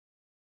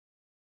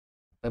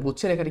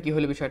 বুঝছেন এখানে কি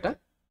হলো বিষয়টা?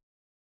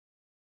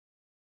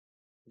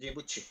 জি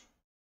বুঝছি।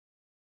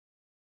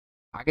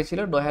 আগে ছিল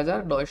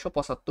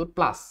 9,975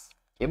 প্লাস,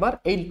 এবার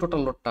এই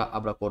টোটাল লোডটা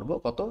আমরা করব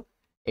কত,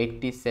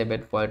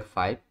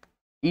 87.5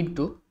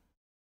 ইন্টু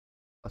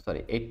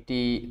সরি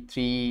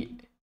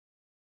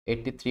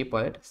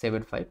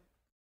 83.75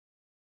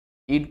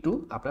 ইন্টু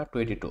আপনার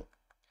 22,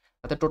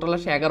 তাতে টোটাল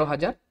আসে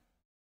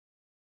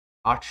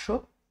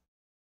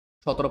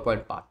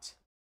 11,817.5।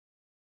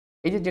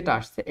 এই যে যেটা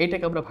আসছে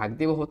এইটাকে আমরা ভাগ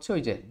দিব হচ্ছে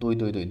ওই যে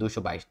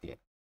 222 দিয়ে,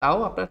 তাও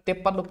আপনার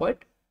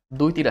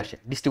 53.23 আসে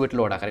ডিস্ট্রিবিউট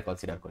লোড আকারে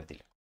কনসিডার করে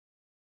দিলে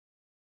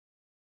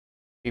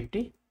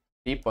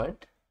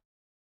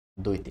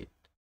 53.23।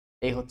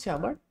 এই হচ্ছে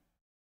আমার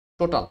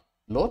টোটাল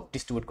লোড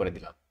ডিস্ট্রিবিউট করে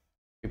দিলাম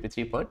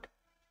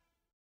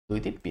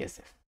 53.23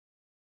 পিএসএফ।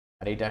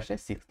 আর এইটা আসে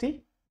 60,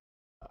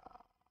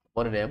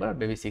 মনে নেই আমার,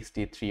 মেবি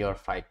 63 অর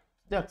 5,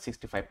 যাক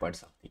 65 পয়েন্ট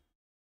সামথিং।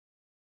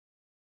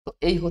 তো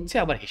এই হচ্ছে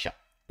আমার হিসাব।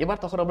 এবার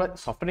তখন আমরা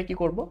সফটওয়্যারে কি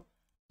করব,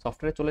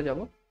 সফটওয়্যারে চলে যাব,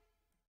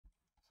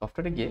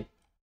 সফটওয়্যারে গিয়ে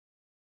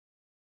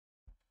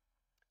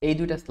এই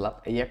দুইটা স্ল্যাব,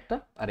 এই একটা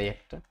আর এই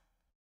একটা,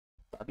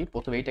 আমি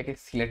প্রথমে এইটাকে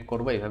সিলেক্ট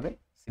করব। এইভাবে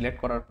সিলেক্ট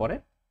করার পরে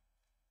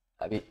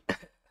আমি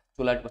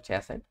চলে আসবো হচ্ছে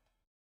অ্যাসাইন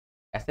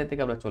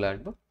থেকে আমরা চলে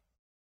আসবো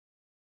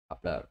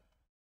আপনার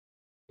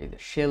এই যে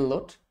শেল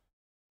লোড,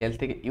 শেল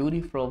থেকে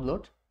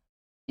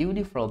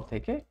ইউনিফর্ম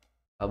থেকে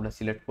আমরা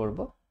সিলেক্ট করব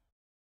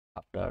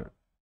আপনার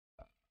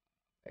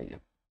এই যে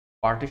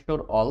partition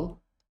all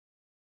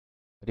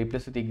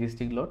replace with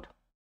existing load.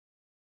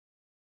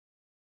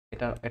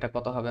 এটা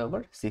কত হবে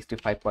আমার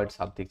 65 পয়েন্ট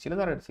সামথিং ছিল,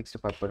 ধরেন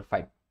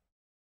 65.5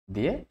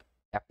 দিয়ে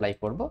অ্যাপ্লাই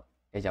করব।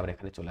 এই যে আমরা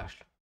এখানে চলে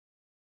আসলো।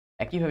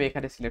 একইভাবে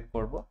এখানে সিলেক্ট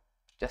করব,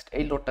 জাস্ট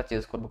এই লোডটা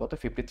চেঞ্জ করব কত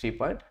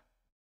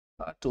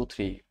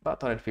 53.23 বা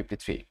ধরেন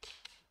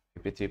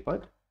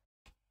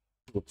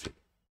 53.23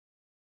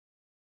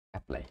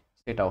 অ্যাপ্লাই,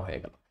 সেটাও হয়ে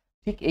গেল।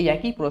 ঠিক এই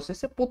একই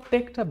প্রসেসে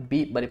প্রত্যেকটা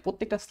মানে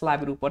প্রত্যেকটা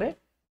স্ল্যাবের উপরে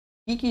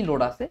কি কি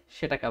লোড আছে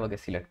সেটাকে আমাকে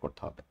সিলেক্ট করতে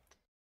হবে।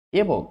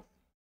 এবং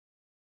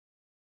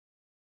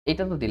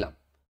এটা তো দিলাম,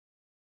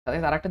 তাতে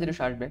আর একটা জিনিস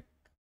আসবে,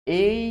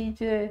 এই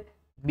যে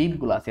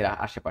বিমগুলো আছে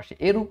আশেপাশে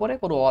এর উপরে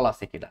কোনো ওয়াল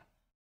আছে কিনা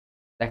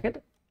দেখেন।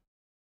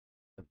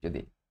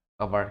 যদি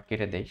আবার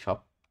কেটে দেই সব,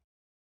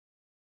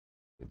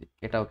 যদি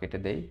এটাও কেটে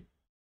দেই,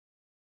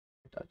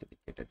 এটাও যদি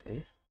কেটে দেই,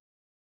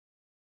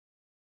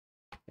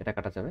 এটা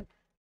কাটা যাবে।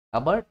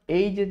 আবার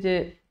এই যে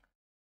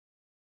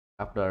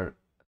আপনার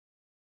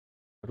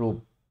রুম,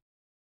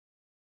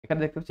 এখানে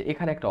দেখতে পাচ্ছি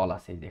এখানে একটা ওয়াল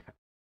আছে,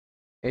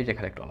 এই যে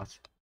এখানে একটা ওয়াল আছে।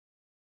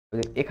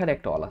 এখানে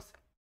একটা অল আছে,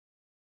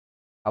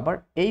 আবার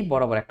এই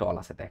বরাবর একটা অল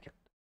আছে, দেখেন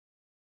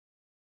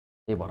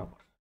এই বরাবর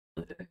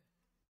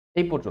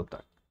এই পর্যন্ত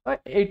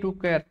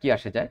এইটুকু আর কি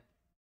আসে যায়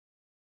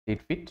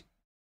 8 ফিট,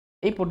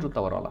 এই পর্যন্ত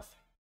আবার অল আছে।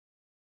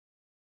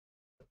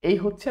 এই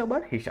হচ্ছে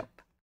আমার হিসাব।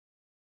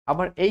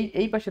 আবার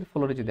এই পাশের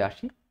ফ্লোরে যদি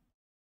আসি,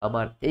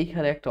 আমার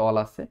এইখানে একটা অল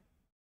আছে,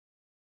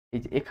 এই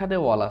যে এখানে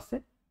অল আছে,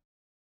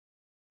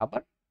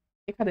 আবার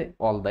এখানে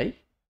অল নাই,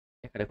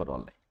 এখানে কোনো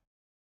অল নাই,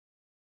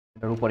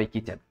 এটার উপরে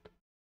কিচেন।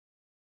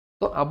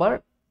 তো আমার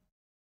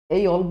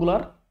এই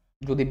অলগুলার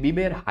যদি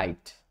বিমের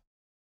হাইট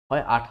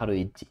হয় 18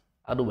 ইঞ্চি,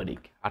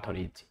 আনুমানিক 18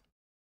 ইঞ্চি,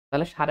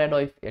 তাহলে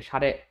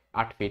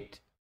 9.5 ফিট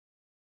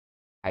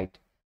হাইট,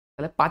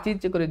 তাহলে 5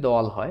 ইঞ্চি করে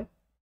দেওয়াল হয়।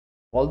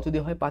 অল যদি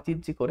হয় 5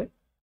 ইঞ্চি করে,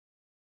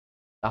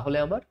 তাহলে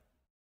আমার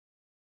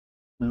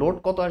লোড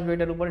কত আসবে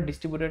এটার উপরে?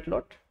 ডিস্ট্রিবিউটেড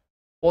লোড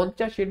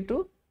 50 ইন্টু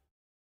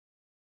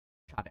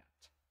 8.5,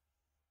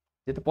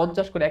 যেহেতু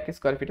 50 করে 1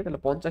 স্কোয়ার ফিটে,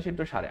 তাহলে 50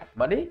 ইন্টু 8.5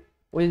 মানে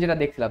ওই যেটা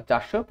দেখছিলাম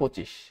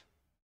 425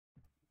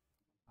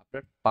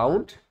 আপনার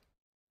পাউন্ড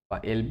বা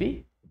এলবি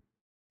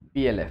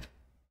পিএলএফ,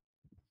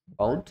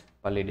 পাউন্ড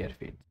বা লিনিয়ার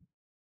ফিট।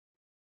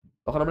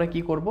 তখন আমরা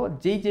কি করব,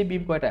 যেই যে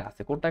বিম কয়টায়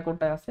আছে, কোনটায়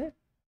কোনটায় আছে,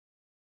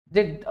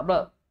 যে আমরা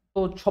তো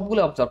সবগুলো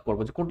অবজার্ভ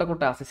করবো যে কোনটা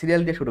কোনটা আছে,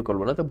 সিরিয়াল দিয়ে শুরু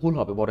করবো না, তো ভুল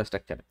হবে বড়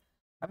স্ট্রাকচারে।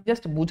 আমি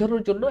জাস্ট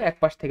বোঝানোর জন্য এক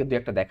পাশ থেকে দুই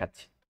একটা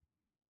দেখাচ্ছি।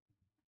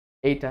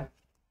 এইটা,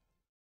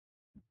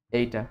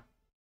 এইটা,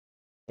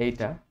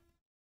 এইটা,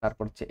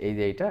 তারপর হচ্ছে এই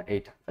যে এইটা,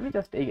 এইটা, আমি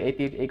জাস্ট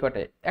এই কয়টা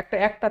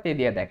একটাতে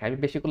দিয়ে দেখাই। আমি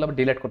বেশি করলে আমার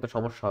ডিলিট করতে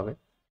সমস্যা হবে।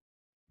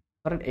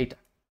 ধরেন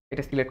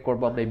এটা সিলেক্ট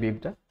করবো আমরা, এই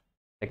বিমটা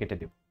কেটে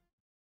দেব।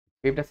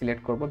 বিমটা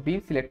সিলেক্ট করবো, বিম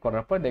সিলেক্ট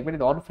করার পর দেখবেন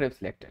অন ফ্রেম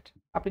সিলেক্টেড।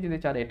 আপনি যদি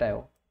চান এটাও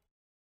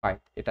ফাইন,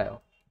 এটাও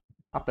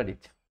আপনার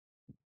ইচ্ছা,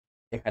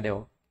 এখানেও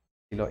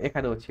ছিল,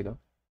 এখানেও ছিল,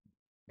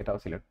 এটাও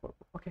সিলেক্ট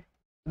করবো। ওকে,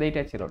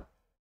 এইটাই ছিল না,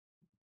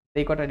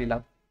 এই কটা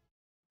নিলাম।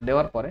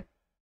 দেওয়ার পরে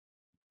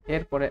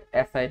এরপরে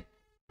অ্যাসাইন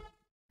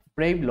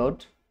ফ্রেম লোড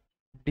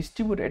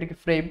ডিস্ট্রিবিউট, এটাকে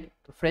ফ্রেম,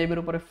 তো ফ্রেমের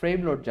উপরে ফ্রেম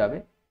লোড যাবে।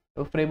 তো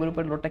ফ্রেমের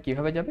উপরে লোডটা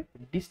কিভাবে যাবে?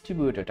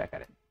 ডিস্ট্রিবিউটেড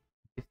আকারে,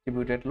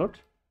 ডিস্ট্রিবিউটেড লোড।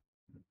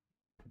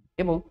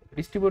 এবং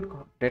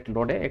ডিস্ট্রিবিউটেড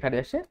লোডে এখানে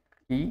এসে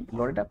কি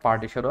লোড, এটা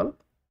পার্টিশনাল,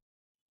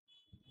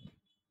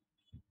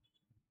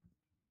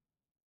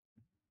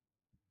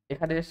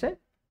 এখানে এসে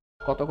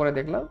কত করে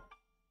দেখলাম,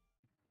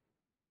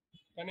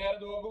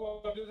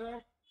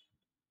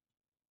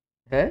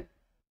 হ্যাঁ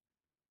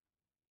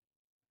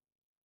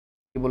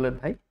কি বললেন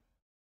ভাই?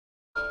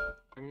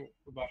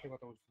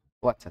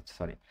 ও আচ্ছা আচ্ছা,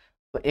 সরি।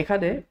 তো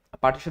এখানে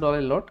পার্টিশন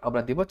ওয়ালের লোড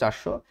আমরা দিব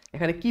 400,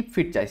 এখানে কিপ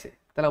ফিট চাইছে,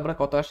 তাহলে আমরা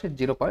কত আসে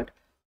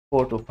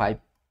 0.425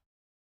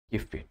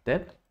 কিপ ফিট,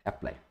 দেন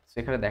অ্যাপ্লাই। সো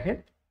এখানে দেখেন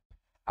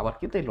আবার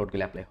কিন্তু এই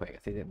লোডগুলো অ্যাপ্লাই হয়ে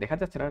গেছে, যে দেখা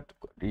যাচ্ছে না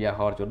ইয়া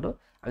হওয়ার জন্য।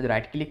 আমি যদি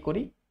রাইট ক্লিক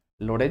করি,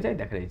 লোডে যাই,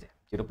 দেখেন এই যে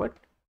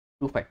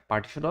 0.25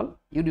 পার্টিশন ওয়াল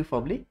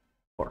ইউনিফর্মলি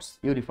ফোর্স,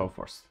 ইউনিফর্ম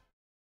ফোর্স।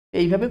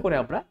 এইভাবে করে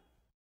আমরা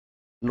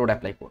লোড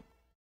অ্যাপ্লাই করব।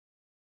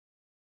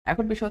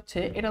 এখন বিষয় হচ্ছে,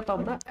 এটা তো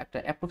আমরা একটা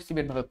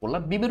অ্যাপ্রক্সিমেট ভাবে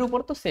করলাম, বিমের উপর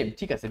তো সেম,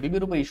 ঠিক আছে,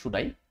 বিমের উপর ইস্যু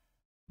নাই,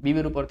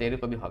 বিমের উপর তো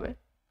এরকমই হবে।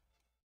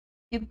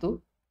 কিন্তু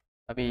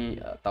আমি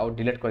তাও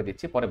ডিলিট করে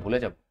দিচ্ছি, পরে ভুলে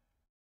যাব।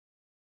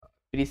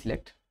 প্রি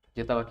সিলেক্ট,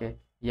 যেহেতু আমাকে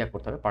ইয়া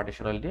করতে হবে,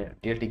 পার্টিশনাল দিয়ে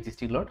delete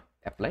existing load,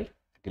 apply,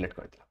 delete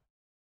করে দিলাম।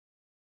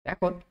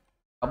 এখন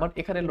আমার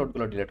এখানে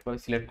লোডগুলো ডিলিট করে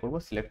সিলেক্ট করব,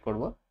 সিলেক্ট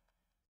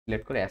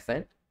করে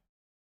অ্যাসাইন,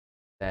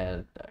 দেন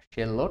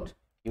shell load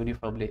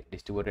uniformly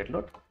distributed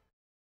load,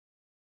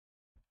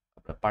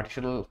 আপনার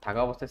পার্টিশনাল থাকা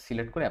অবস্থায়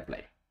সিলেক্ট করে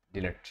অ্যাপ্লাই,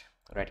 ডিলিট,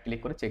 রাইট ক্লিক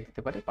করে চেক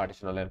দিতে পারি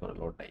পার্টিশনালের কোনো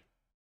লোড নাই।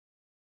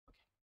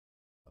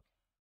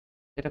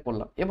 এটা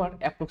করলাম। এবার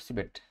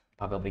অ্যাপ্রক্সিমেট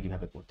ভাবে আমরা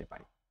কিভাবে করতে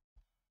পারি,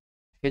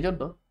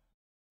 সেজন্য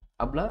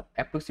আমরা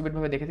অ্যাপ্রক্সিমেট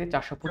ভাবে দেখেছি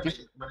 425,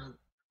 মানে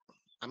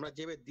আমরা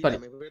যেভাবে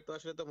দিলাম এভাবে তো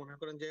আসলে তো মনে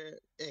করেন যে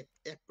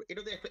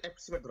এটা তো একটা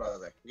অ্যাপ্রক্সিমেট ধরা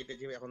যায়, যেটা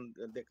যেভাবে এখন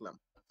দেখলাম।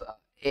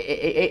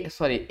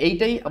 সরি,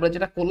 এইটাই আমরা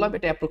যেটা করলাম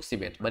এটা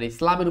অ্যাপ্রক্সিমেট, মানে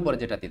ইসলামের উপরে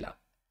যেটা দিলাম।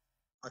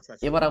 আচ্ছা,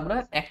 এবার আমরা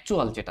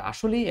অ্যাকচুয়াল যেটা,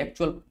 আসলেই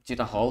অ্যাকচুয়াল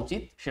যেটা হওয়া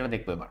উচিত সেটা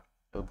দেখবো। এবার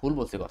ভুল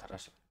বলছি কথাটা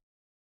আসলে।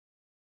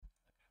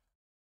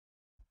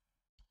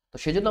 তো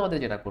সেজন্য আমাদের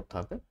যেটা করতে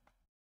হবে,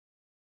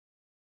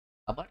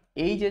 আবার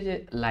এই যে যে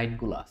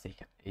লাইনগুলো আছে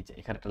এখানে, এই যে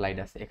এখানে একটা লাইন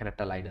আছে, এখানে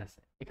একটা লাইন আছে,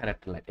 এখানে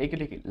একটা লাইন,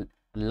 এইগুলো কি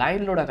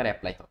লাইন লোড আকারে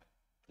অ্যাপ্লাই হবে,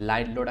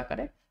 লাইন লোড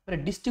আকারে, মানে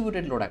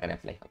ডিস্ট্রিবিউটেড লোড আকারে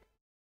অ্যাপ্লাই হবে,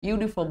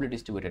 ইউনিফর্মলি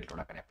ডিস্ট্রিবিউটেড লোড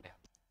আকারে অ্যাপ্লাই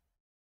হবে।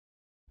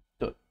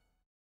 তো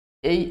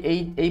এই এই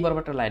এই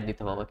বরাবর একটা লাইন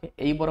নিতে হবে আমাকে,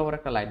 এই বরাবর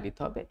একটা লাইন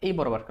নিতে হবে, এই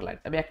বরাবর একটা লাইন,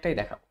 আমি একটাই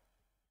দেখাবো,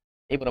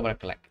 এই বরাবর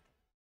একটা লাইন।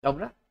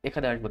 আমরা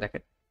এখানে আসবো,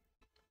 দেখেন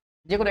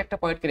যে কোনো একটা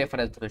পয়েন্টকে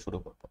রেফারেন্স ধরে শুরু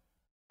করবো।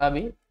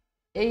 আমি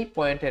এই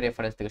পয়েন্টের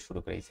রেফারেন্স থেকে শুরু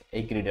করেছি,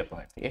 এই গ্রিডের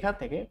পয়েন্ট থেকে, এখান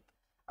থেকে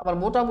আমার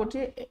মোটামুটি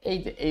এই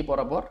যে এই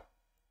বরাবর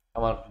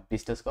আমার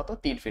ডিস্টেন্স কত,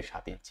 3 ফিট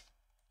 7 ইঞ্চি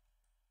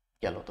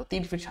গেল। তো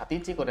 3 ফিট 7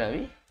 ইঞ্চি করে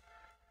আমি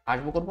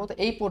আসবো করবো তো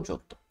এই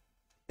পর্যন্ত।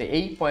 তো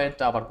এই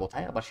পয়েন্টটা আবার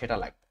কোথায়, আবার সেটা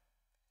লাগবে।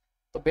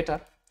 তো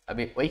বেটার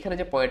আমি ওইখানে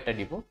যে পয়েন্টটা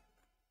নিব,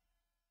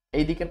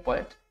 এই দিকের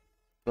পয়েন্ট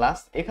প্লাস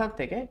এখান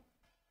থেকে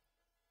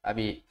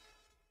আমি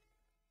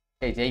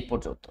এই যে এই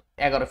পর্যন্ত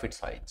 11 ফিট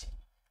 6 ইঞ্চি।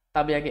 তা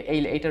আমি আগে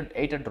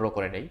এইটা ড্র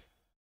করে নেই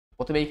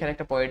প্রথমে এইখানে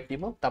একটা পয়েন্ট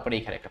নিব, তারপরে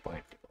এইখানে একটা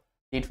পয়েন্ট নিব,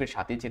 3 ফিট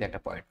 7 ইঞ্চির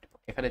একটা পয়েন্ট নিব,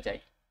 এখানে যাই,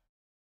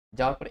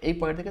 যাওয়ার পরে এই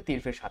পয়েন্ট থেকে 3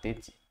 ফিট 7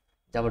 ইঞ্চি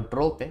যাব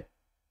ড্রতে,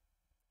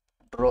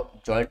 ড্র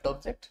জয়েন্ট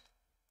অবজেক্ট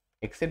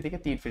এক্স এর দিকে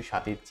 3 ফিট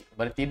 7 ইঞ্চি,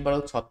 মানে 3 বার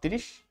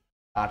 36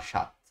 আর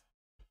 7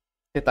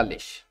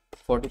 43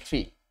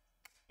 43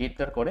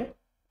 এন্টার করে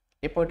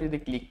এই পয়েন্টে যদি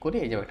ক্লিক করি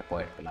এই যে একটা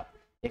পয়েন্ট পেলাম,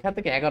 এখান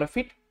থেকে 11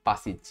 ফিট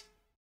 5 ইঞ্চি।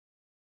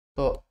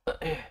 তো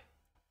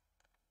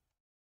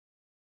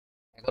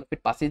 11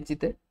 ফিট 5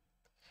 ইঞ্চিতে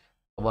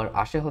আমার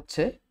আসে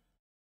হচ্ছে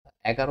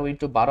 11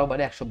 ইন্টু 12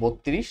 মানে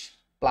 132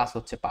 প্লাস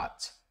হচ্ছে 5,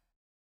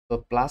 তো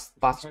প্লাস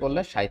 5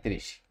 করলে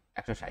 37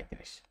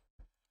 137।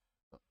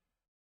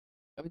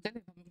 আমি জানি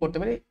করতে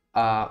পারি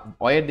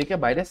এর দিকে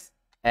মাইনাস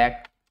 1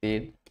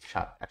 3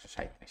 7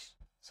 137,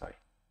 সরি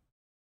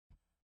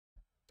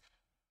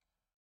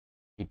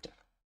এটা।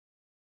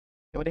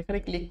 এবার এখানে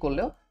ক্লিক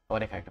করলেও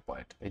আমার এখানে একটা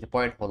পয়েন্ট, এই যে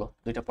পয়েন্ট হলো,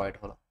 দুইটা পয়েন্ট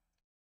হলো।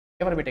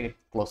 এবার আমি এটাকে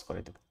ক্লোজ করে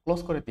দেব,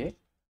 ক্লোজ করে দিয়ে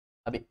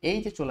আমি এই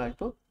যে চলে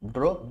আসবো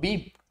draw B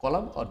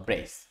column or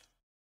brace,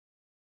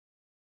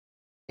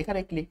 এখানে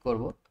ক্লিক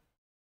করব।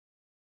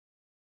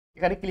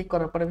 এখানে ক্লিক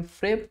করার পরে আমি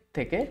ফ্রেম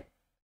থেকে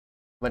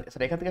মানে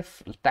এখান থেকে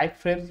টাইপ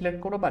ফ্রেম সিলেক্ট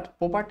করবো, বাট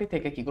প্রপার্টি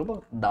থেকে কি করবো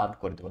ডান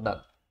করে দেবো। ডান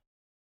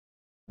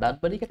ডান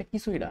মানে এটা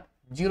কিছুই না,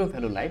 জিরো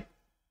ভ্যালু লাইন,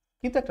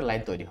 কিন্তু একটা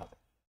লাইন তৈরি হবে।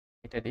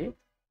 এটা নিয়ে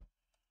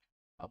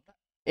আমরা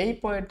এই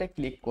পয়েন্টে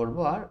ক্লিক করব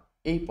আর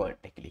এই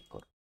পয়েন্টে ক্লিক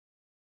করব,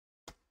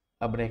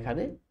 আমরা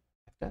এখানে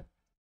একটা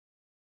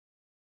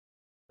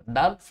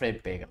ডান ফ্রেম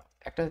পেয়ে গেলাম,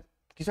 একটা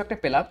কিছু একটা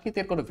পেলাম, কিন্তু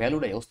এর কোনো ভ্যালু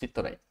নাই, অস্তিত্ব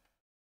নাই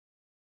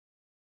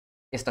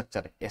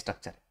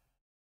স্ট্রাকচারে।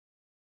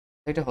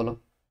 এটা হলো,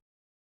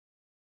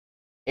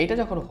 এইটা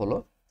যখন হলো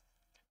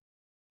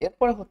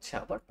এরপরে হচ্ছে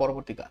আমার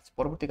পরবর্তী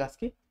কাজ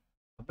কি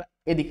আমরা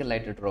এদিকে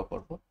লাইনটা ড্র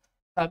করব।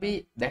 আমি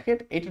দেখেন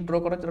এটা ড্র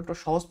করার জন্য একটা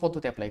সহজ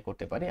পদ্ধতি অ্যাপ্লাই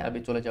করতে পারি। আমি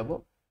চলে যাব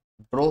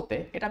ড্রতে,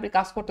 এটা আমি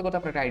কাজ করতে করতে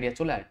আপনার একটা আইডিয়া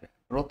চলে আসবে।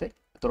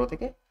 ড্র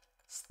থেকে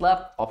স্ল্যাব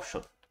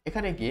অপশন,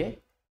 এখানে গিয়ে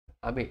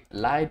আমি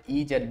line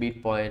is and mid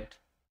point,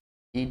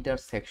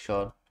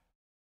 intersection,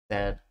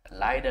 then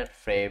line and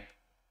frame,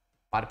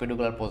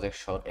 perpendicular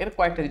projection, এর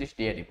কয়েকটা জিনিস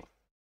নিয়ে নিব,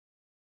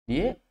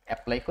 দিয়ে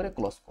অ্যাপ্লাই করে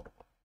ক্লোজ করব।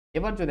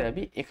 এবার যদি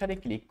আমি এখানে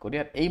ক্লিক করি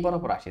আর এই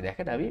বরাবর আসি,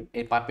 দেখেন আমি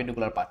এই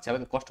পারপেন্ডিকুলার পাচ্ছি,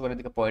 আমাকে কষ্ট করে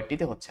দিকে পয়েন্ট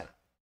দিতে হচ্ছে না।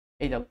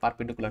 এই যে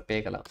পারপেন্ডিকুলার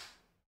পেয়ে গেলাম,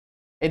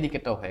 এই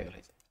দিকেরটাও হয়ে গেল,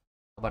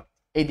 আবার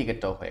এই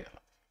দিকেরটাও হয়ে গেল।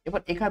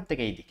 এবার এখান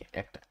থেকে এই দিকে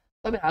একটা,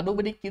 তবে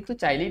আনুমানিক কিন্তু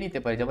চাইলেই নিতে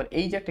পারি, যেমন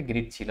এই যে একটা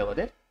গ্রিড ছিল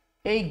আমাদের,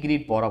 এই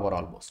গ্রিড বরাবর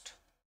অলমোস্ট।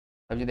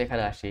 আমি যদি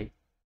এখানে আসি,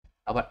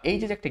 আবার এই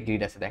যে একটা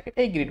গ্রিড আছে দেখেন,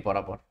 এই গ্রিড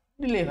বরাবর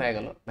নিলেই হয়ে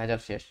গেল,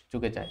 ভেজাল শেষ,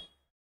 চুকে যায়।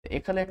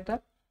 এখানে একটা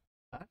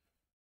আর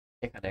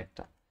এখানে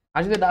একটা,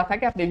 আর যদি না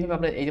থাকে আপনি এইভাবে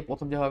আমরা এই যে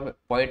প্রথম যেভাবে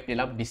পয়েন্ট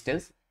নিলাম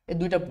ডিস্টেন্স, এই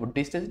দুইটা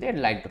ডিস্টেন্স দিয়ে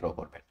লাইন ড্র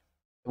করবেন,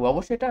 এবং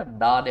অবশ্যই এটা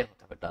ডানে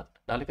হতে হবে, ডান,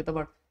 নাহলে কিন্তু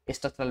আমার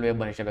স্ট্রাকচারাল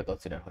মেম্বার হিসেবে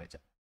কনসিডার হয়ে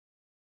যায়।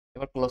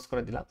 এবার ক্লোজ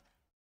করে দিলাম,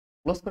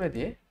 ক্লোজ করে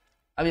দিয়ে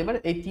আমি এবার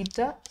এই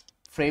 3টা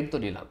ফ্রেম তো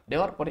নিলাম,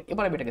 নেওয়ার পরে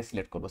এবার আমি এটাকে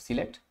সিলেক্ট করবো,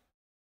 সিলেক্ট।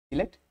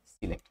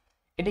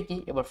 এটা কি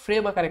এবার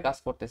ফ্রেম আকারে কাজ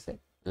করতেছে,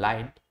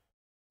 লাইন,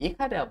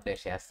 এখানে আপনি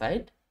এসে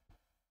assign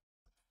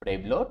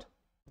frame load,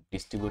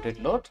 distributed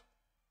load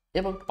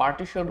এবং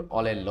পার্টিশন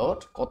অলের লোড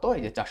কত,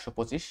 এই যে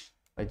 425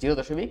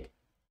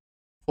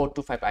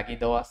 0.425 আগে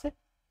দেওয়া আছে,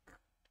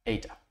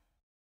 এইটা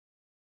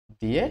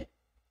দিয়ে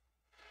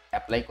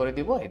অ্যাপ্লাই করে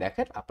দিব। এই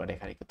দেখেন আপনার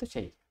এখানে কিন্তু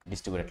সেই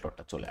ডিস্ট্রিবিউটেড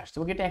লোডটা চলে আসছে,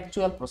 এবং এটা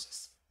অ্যাকচুয়াল প্রসেস,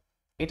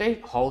 এটাই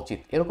হওয়া উচিত,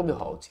 এরকমই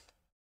হওয়া উচিত।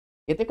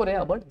 এতে করে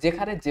আমার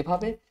যেখানে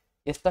যেভাবে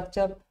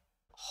স্ট্রাকচার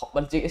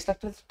মানে যে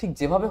স্ট্রাকচার ঠিক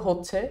যেভাবে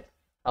হচ্ছে,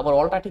 আমার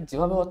অলটা ঠিক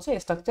যেভাবে হচ্ছে,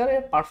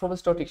 স্ট্রাকচারের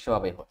পারফরমেন্সটাও ঠিক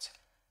সেভাবেই হচ্ছে,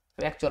 তো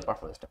অ্যাকচুয়াল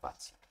পারফরমেন্সটা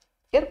পাচ্ছি।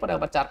 এরপরে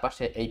আবার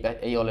চারপাশে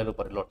এই অলের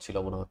উপরে লোড ছিল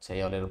মনে হচ্ছে,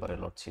 এই অলের উপরে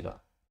লোড ছিল,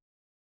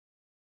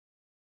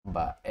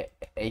 বা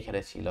এইখানে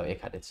ছিল,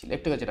 এখানে ছিল,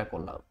 একটু যেটা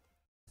করলাম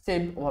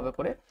সেম ওভাবে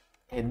করে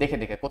দেখে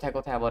দেখে কোথায়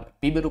কোথায় আমার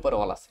বিমের উপরে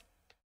অল আছে,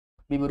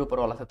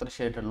 তাহলে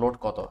সেটা লোড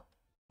কত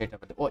সেটা।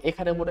 ও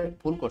এখানে মনে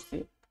ভুল করছি,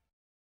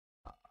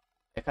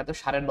 এখানে তো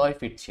 9.5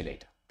 ফিট ছিল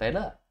এটা, তাই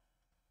না?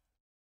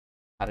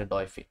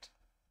 9.5 ফিট,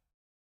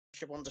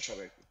 150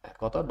 হবে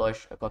কত 9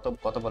 কত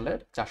কত বললেন?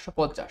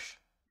 450।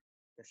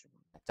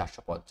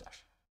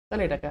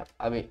 তাহলে এটাকে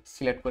আমি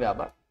সিলেক্ট করে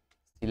আবার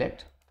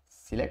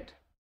সিলেক্ট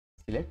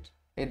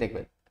এই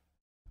দেখবেন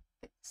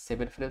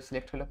 7 ফ্রেম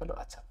সিলেক্ট হলো কেন?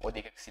 আচ্ছা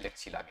ওদিকে সিলেক্ট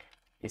ছিল আগে,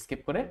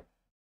 স্কিপ করে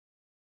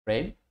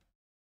ফ্রেম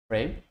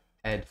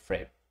এন্ড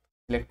ফ্রেম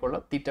সিলেক্ট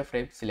করলাম, 3টা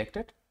ফ্রেম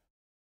সিলেক্টেড।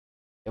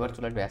 এবার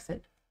চলে আসবে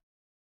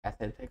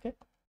অ্যাসেট থেকে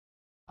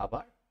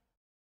আবার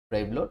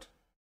frame load,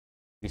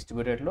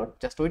 distributed load,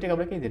 just ওইটাকে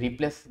আমরা কি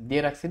রিপ্লেস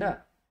দিয়ে রাখছি না,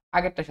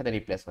 আগেরটার সাথে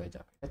রিপ্লেস হয়ে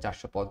যাবে।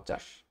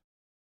 450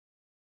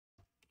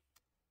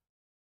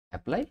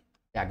 অ্যাপ্লাই,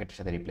 আগেরটার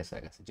সাথে রিপ্লেস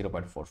হয়ে গেছে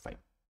 0.45।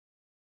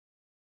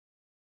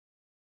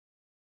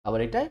 আবার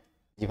এটা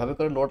যেভাবে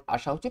করে লোড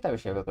আসা উচিত আমি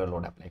সেভাবে করে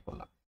লোড অ্যাপ্লাই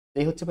করলাম।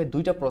 এই হচ্ছে ভাই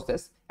 2টা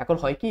প্রসেস। এখন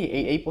হয় কি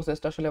এই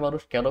প্রসেসটা আসলে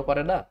মানুষ কেন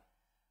করে না,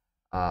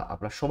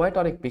 আপনার সময়টা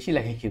অনেক বেশি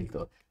লাগে, কিন্তু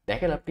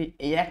দেখেন আপনি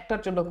এই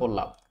একটার জন্য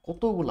করলাম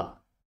কতগুলা,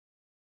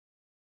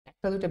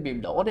 একটা দুইটা বিম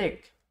না, অনেক,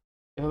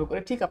 এভাবে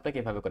করে ঠিক আপনাকে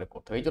এভাবে করে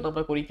করতে হবে। এই জন্য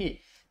আমরা করি কি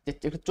যে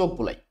একটু চোখ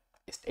বুলাই,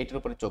 এটার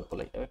উপরে চোখ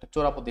বোলাই, একটা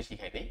চোরাপদ্ধতি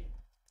শিখাই নেই,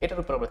 এটার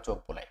উপরে আমরা চোখ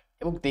বোলাই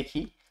এবং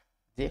দেখি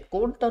যে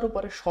কোনটার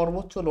উপরে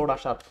সর্বোচ্চ লোড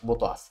আসার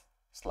মতো আছে,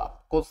 স্ল্যাব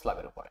কোন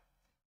স্ল্যাবের উপরে,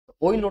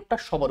 ওই লোডটা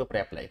সবার উপরে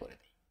অ্যাপ্লাই করে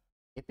দিই।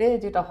 এতে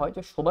যেটা হয়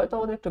যে সময় তো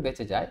আমাদের একটু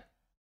বেঁচে যায়,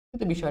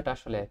 কিন্তু বিষয়টা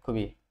আসলে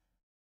খুবই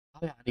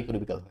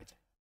হানিকরিবিক্যাল হয়ে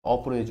যায়,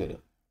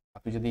 অপ্রয়োজনীয়।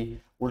 আপনি যদি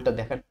উল্টা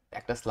দেখেন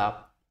একটা স্ল্যাব,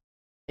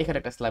 এখানে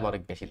একটা স্ল্যাব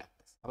অনেক বেশি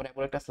লাগতেছে, আবার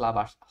এমন একটা স্ল্যাব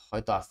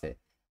হয়তো আছে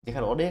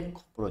যেখানে অনেক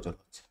প্রয়োজন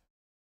হচ্ছে,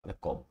 অনেক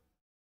কম,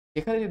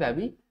 সেখানে যদি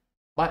আমি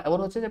বা এমন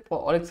হচ্ছে যে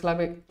অনেক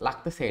স্ল্যাবে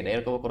লাগতেছে না,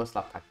 এরকম কোনো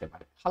স্ল্যাব থাকতে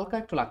পারে হালকা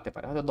একটু লাগতে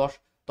পারে, হয়তো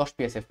 10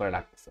 পিএসএফ করে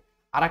লাগতেছে,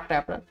 আর একটা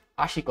আপনার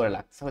 80 করে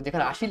লাগতেছে,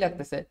 যেখানে 80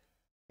 লাগতেছে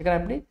সেখানে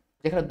আপনি,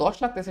 যেখানে 10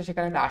 লাগতেছে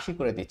সেখানে আপনি 80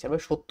 করে দিচ্ছে,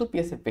 মানে 70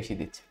 পিএসএফ বেশি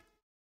দিচ্ছে।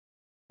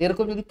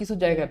 এরকম যদি কিছু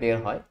জায়গায় বের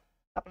হয়,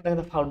 আপনার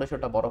দেখেন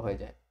ফাউন্ডেশনটা বড় হয়ে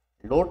যায়,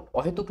 লোড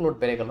অহেতুক লোড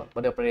বেড়ে গেল,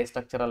 মানে আপনার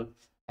স্ট্রাকচারাল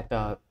একটা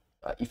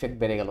ইফেক্ট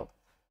বেড়ে গেল,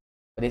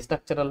 মানে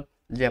স্ট্রাকচারাল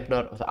যে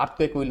আপনার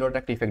আর্থকুয়েক উইন্ডোর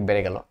একটা ইফেক্ট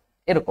বেড়ে গেল,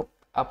 এরকম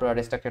আপনার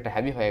স্ট্রাকচারটা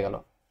হেভি হয়ে গেল,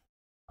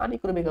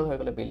 আনইকোনমিক্যাল হয়ে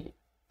গেল বিল্ডিং।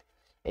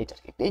 এইটা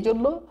এই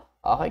জন্য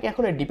হয় কি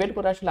এখন ডিপেন্ড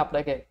করে আসলে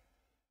আপনাকে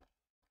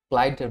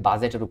ক্লায়েন্টের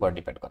বাজেটের উপর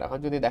ডিপেন্ড করে। এখন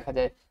যদি দেখা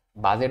যায়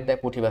বাজেট দেয়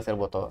পুঁটি মাছের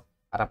মতো,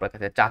 আর আপনার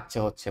কাছে চাচ্ছে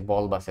হচ্ছে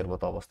বল মাছের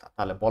মতো অবস্থা,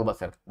 তাহলে বল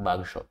মাছের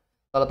মাংস,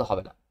 তাহলে তো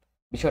হবে না,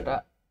 বিষয়টা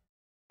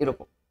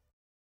এরকম।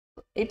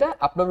 এটা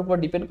আপনার উপর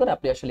ডিপেন্ড করে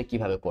আপনি আসলে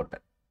কিভাবে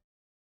করবেন।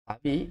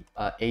 আমি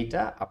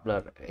এইটা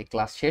আপনার এই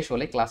ক্লাস শেষ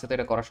হলে, ক্লাসে তো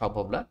এটা করা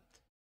সম্ভব না,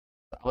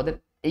 আমাদের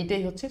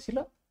এইটাই ছিল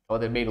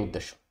আমাদের মেইন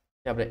উদ্দেশ্য,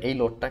 যে আমরা এই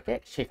লোডটাকে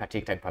শেখা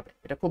ঠিকঠাক ভাবে।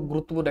 এটা খুব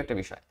গুরুত্বপূর্ণ একটা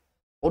বিষয়,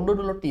 অন্য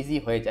লোডটা ইজি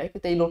হয়ে যায়,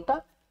 কিন্তু এই লোডটা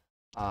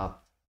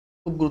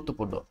খুব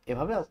গুরুত্বপূর্ণ,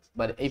 এভাবে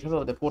মানে এইভাবে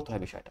আমাদের করতে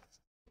হয় বিষয়টা।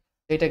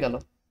 এইটা গেল,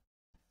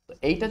 তো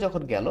এইটা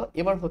যখন গেল,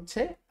 এবার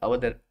হচ্ছে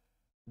আমাদের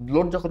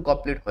লোড যখন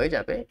কমপ্লিট হয়ে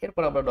যাবে,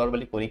 এরপর আমরা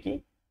নর্মালি করি কি,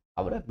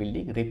 আমরা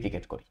বিল্ডিং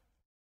রেপ্লিকেট করি।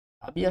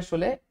 আমি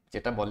আসলে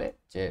যেটা বলে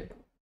যে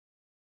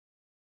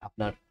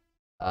আপনার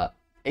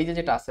এই যে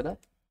যেটা আছে না,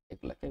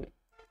 এগুলাকে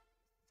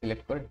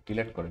সিলেক্ট করে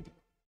ডিলিট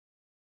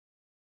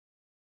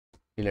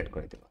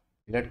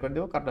করে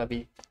দিব, কারণ আমি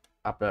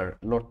আপনার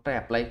লোডটা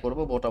অ্যাপ্লাই করব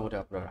মোটামুটি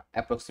আপনার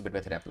অ্যাপ্রক্সিমেট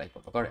মেথড অ্যাপ্লাই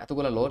করবো, কারণ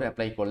এতগুলো লোড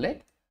অ্যাপ্লাই করলে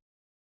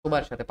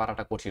তোমার সাথে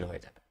পারাটা কঠিন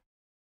হয়ে যাবে,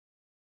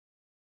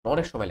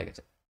 অনেক সময়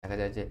লেগেছে। দেখা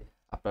যায় যে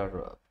আপনার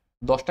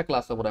 10টা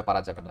ক্লাসও মনে হয়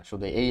পারা যাবে না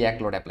শুধু এই এক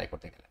লোড অ্যাপ্লাই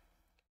করতে গেলে।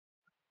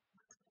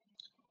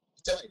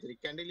 আচ্ছা ভাই, যদি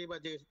ক্যান্ডেলিভার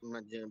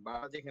যে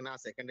বাড়া যেখানে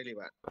আছে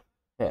ক্যান্ডেলিভার,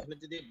 হ্যাঁ এখানে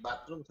যদি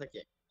বাথরুম থাকে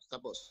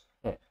সাপোজ,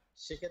 হ্যাঁ,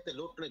 সেক্ষেত্রে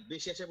লোড অনেক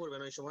বেশি এসে পড়বে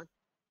না ওই সময়?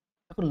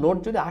 এখন লোড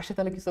যদি আসে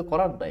তাহলে কিছু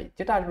করার নাই,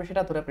 যেটা আসবে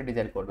সেটা ধরে আপনি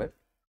ডিজাইন করবেন।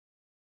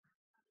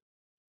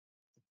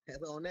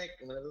 এত অনেক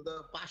মানে তো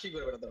পাশই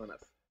করবে না তখন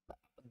আর।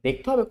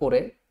 দেখতে হবে করে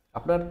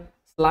আপনার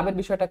স্ল্যাবের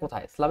বিষয়টা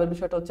কোথায়, স্ল্যাবের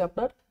বিষয়টা হচ্ছে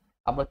আপনার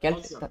আপনার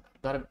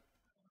ধরেন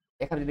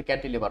এখানে যদি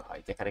ক্যান্টিলিভার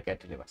হয়, যেখানে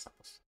ক্যান্টিলিভার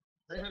সাপোজ,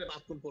 এখানে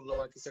বাথরুম পড়লো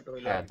বা কিছু একটা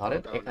হইলো, হ্যাঁ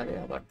ধরেন এখানে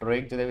আমার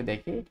ড্রয়িং যদি আমি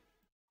দেখি,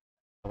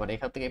 আমার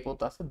এখান থেকে এই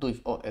পর্যন্ত আছে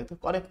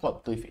অনেক কম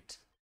 2 ফিট,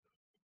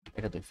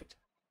 এটা 2 ফিট।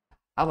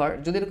 আবার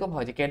যদি এরকম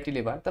হয় যে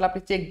ক্যান্টিলিভার, তাহলে আপনি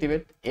চেক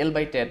দিবেন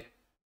L/10,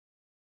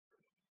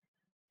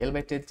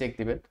 চেক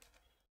দিবেন,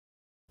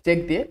 চেক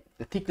দিয়ে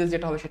থিকনেস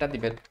যেটা হবে সেটা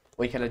দিবেন,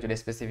 ওইখানের জন্য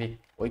স্পেসিফিক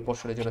ওই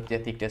পোর্শনের জন্য যে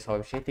থিকনেস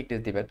হবে সেই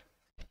থিকনেস দিবেন।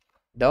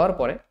 দেওয়ার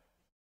পরে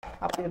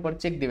আপনি এরপর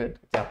চেক দিবেন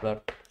যে আপনার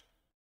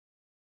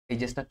এই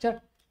যে স্ট্রাকচার,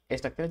 এই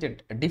স্ট্রাকচারের যে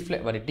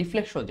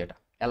ডিফ্লেকশন যেটা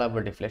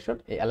অ্যালাউয়েবল ডিফ্লেকশন,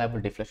 এই অ্যালাউয়েবল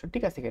ডিফ্লেকশন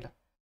ঠিক আছে কিনা,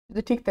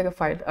 যদি ঠিক থাকে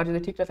ফাইন, আর যদি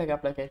ঠিক না থাকে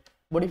আপনাকে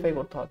মডিফাই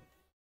করতে হবে,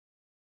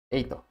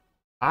 এই তো।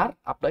 আর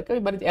আপনাকে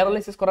ওই মানে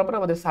অ্যানালাইসিস করার পরে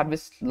আমাদের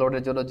সার্ভিস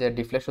লোডের জন্য যে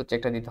ডিফ্লেকশন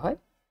চেকটা দিতে হয়,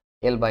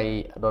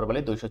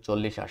 L/নরমালি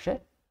 240 আসে,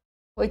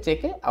 ওই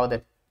চেকে আমাদের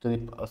যদি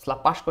স্ল্যাব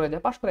পাস করে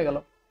যায়, পাস করে গেল,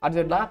 আর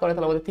যদি না করে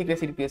তাহলে আমাদের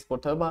থিকনেস ইনক্রিজ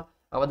করতে হবে, বা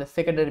আমাদের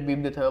সেকেন্ডারি বিম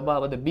দিতে হবে, বা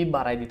আমাদের বিম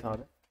বাড়াই দিতে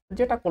হবে,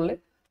 যেটা করলে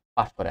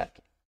পাস করে আর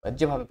কি,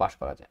 যেভাবে পাস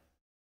করা যায়।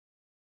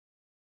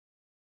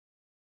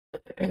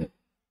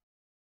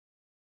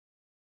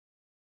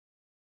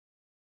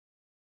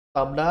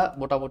 আমরা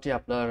মোটামুটি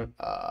আপনার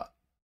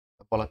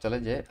বলা চলে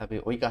যে আমি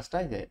ওই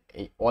কাজটাই, যে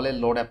এই অলের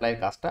লোড অ্যাপ্লাইয়ের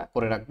কাজটা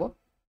করে রাখবো।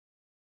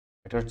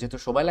 এটা যেহেতু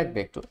সময় লাগবে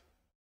একটু,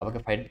 আমাকে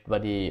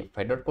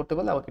ফাইন্ড আউট করতে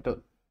বলে আমাকে একটু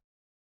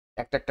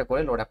একটা একটা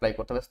করে লোড অ্যাপ্লাই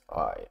করতে হবে,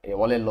 এই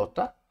অলের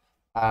লোডটা।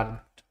 আর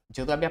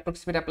যেহেতু আমি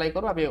অ্যাপ্রক্সিমেট অ্যাপ্লাই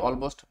করবো, আমি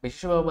অলমোস্ট বেশি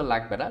সময় আমার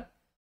লাগবে না,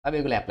 আমি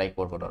এগুলো অ্যাপ্লাই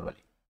করবো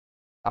নর্মালি।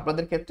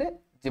 আপনাদের ক্ষেত্রে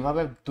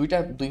যেভাবে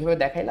দুইভাবে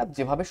দেখাইলাম,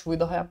 যেভাবে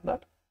সুবিধা হয় আপনার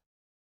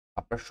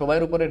আপনার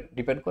সময়ের উপরে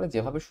ডিপেন্ড করে,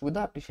 যেভাবে সুবিধা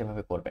আপনি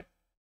সেভাবে করবেন।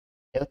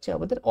 এটা হচ্ছে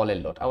আমাদের অলের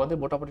লোড, আমাদের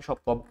মোটামুটি সব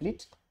কমপ্লিট।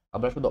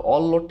 আমরা শুধু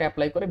অল লোডটা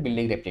অ্যাপ্লাই করে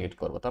বিল্ডিং রেপ্লিকেট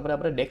করবো, তারপরে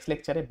আমরা নেক্সট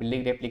লেকচারে বিল্ডিং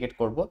রেপ্লিকেট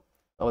করব,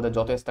 আমাদের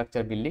যত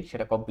স্ট্রাকচার বিল্ডিং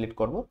সেটা কমপ্লিট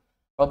করব।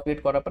 কমপ্লিট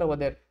করার পর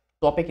আমাদের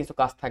টপে কিছু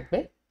কাজ থাকবে,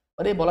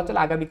 মানে বলা চলে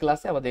আগামী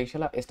ক্লাসে আমাদের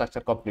ইনশাআল্লাহ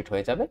স্ট্রাকচার কমপ্লিট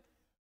হয়ে যাবে।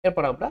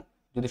 এরপর আমরা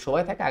যদি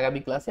সময় থাকে আগামী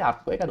ক্লাসে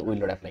আর্থকুয়েক আর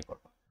উইন্ডোড অ্যাপ্লাই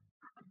করব।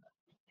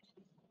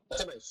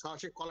 আচ্ছা ভাই,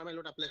 সরাসরি কলামে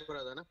লোড অ্যাপ্লাই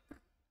করা যায় না?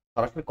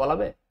 সরাসরি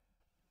কলামে?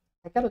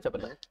 কেন যাবে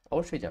না,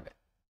 অবশ্যই যাবে।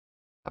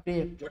 আপনি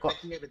লোডটা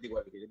কিভাবে দিব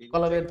আর কি, যদি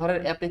কলামে ধরেন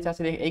আপনি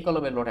চাচ্ছেন এই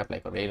কলমের লোড অ্যাপ্লাই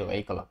করবে,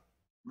 এই কলম,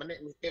 মানে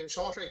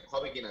সমস্যা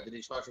হবে কিনা যদি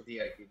সরাসরি দিই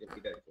আর কি,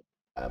 যেটা আর কি।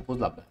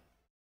 বুঝলাম না।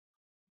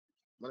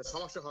 মানে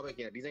সমস্যা হবে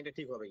কিনা, ডিজাইনটা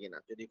ঠিক হবে কিনা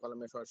যদি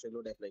কলামে সরাসরি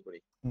লোড অ্যাপ্লাই করি?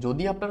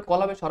 যদি আপনার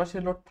কলামে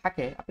সরাসরি লোড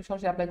থাকে আপনি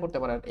সরাসরি অ্যাপ্লাই করতে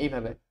পারেন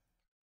এইভাবে।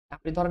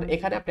 আপনি ধরেন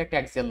এখানে আপনি একটা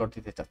অ্যাক্সিয়াল লোড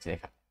দিতে চাচ্ছেন,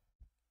 এখানে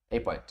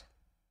এই পয়েন্ট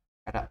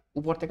একটা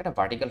উপর থেকে একটা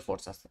ভার্টিক্যাল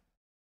ফোর্স আছে,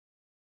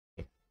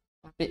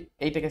 আপনি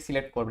এইটাকে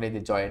সিলেক্ট করবেন, এই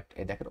যে জয়েন্ট,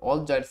 এই দেখেন অল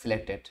জয়েন্ট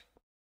সিলেক্টেড,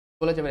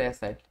 চলে যাবেন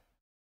অ্যাসাইড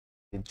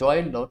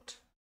জয়েন্ট লোড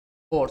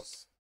ফোর্স,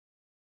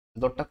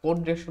 লোডটা কোন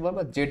ডিরেকশন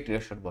বরাবর, জেড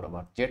ডিরেকশন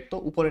বরাবর, জেড তো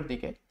উপরের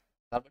দিকে,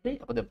 তার মানে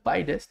আমাদের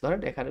বাইডেস ধরেন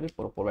এখানে আমি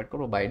প্রোভাইড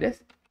করবো বাইডেস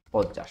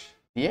 50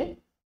 দিয়ে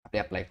আপনি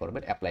অ্যাপ্লাই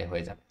করবেন, অ্যাপ্লাই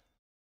হয়ে যাবে।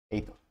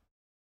 এই তো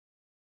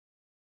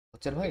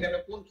বুঝছেন ভাই?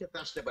 এটা কোন ক্ষেত্রে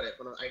আসতে পারে,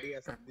 কোনো আইডিয়া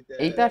আছে দিতে?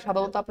 এইটা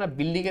সাধারণত আপনার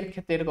বিল্ডিং এর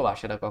ক্ষেত্রে এরকম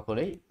আসে না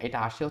কখনোই, এটা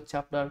আসে হচ্ছে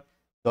আপনার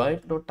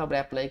জয়েন্ট লোডটা আমরা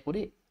অ্যাপ্লাই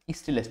করি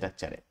স্টিল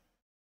স্ট্রাকচারে,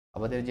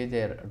 আমাদের যে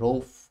যে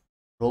রোফ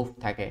রোফ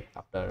থাকে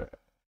আপনার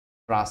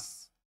ট্রাস,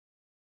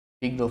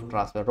 বিগ রোফ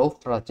ট্রাস বা রোফ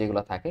ট্রাস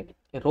যেগুলো থাকে,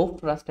 রোফ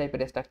ট্রাস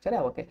টাইপের স্ট্রাকচারে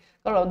আমাকে,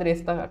 কারণ আমাদের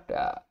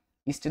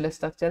স্টিল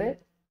স্ট্রাকচারে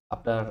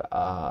আপনার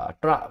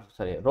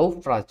সরি রোফ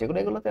ট্রাস যেগুলো,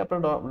 এগুলোতে আপনার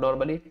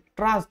নর্মালি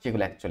ট্রাস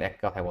যেগুলো অ্যাকচুয়ালি এক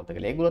কথায় বলতে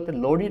গেলে এগুলোতে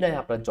লোডই নাই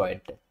আপনার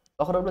জয়েন্টে,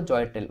 তখন আমরা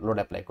জয়েন্টে লোড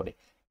অ্যাপ্লাই করি।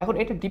 এখন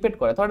এটা ডিপেন্ড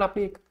করে, ধরেন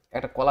আপনি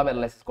একটা কলাম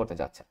অ্যানালাইসিস করতে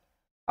যাচ্ছেন,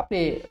 আপনি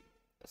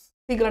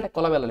সিঙ্গেল একটা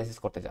কলাম অ্যানালাইসিস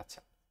করতে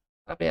যাচ্ছেন,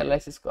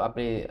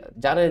 আপনি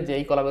জানেন যে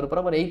এই কলামের উপর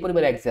আমার এই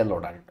পরিমাণ অ্যাক্সিয়াল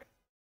লোড আসবে,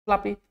 তাহলে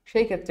আপনি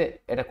সেই ক্ষেত্রে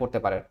এটা করতে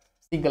পারেন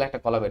সিঙ্গেল একটা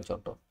কলামের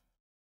জন্য,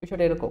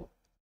 বিষয়টা এরকম।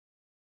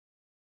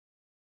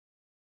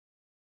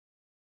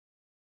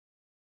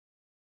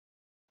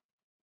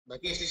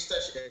 বাকি স্টিচটা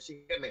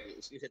শিখেন নাকি,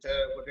 স্টিচের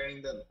উপর ট্রেনিং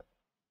দেন?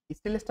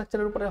 স্টিল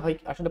স্ট্রাকচারের উপরে হয়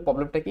আসলে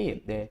প্রবলেমটা কি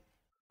যে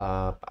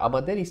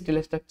আমাদের স্টিল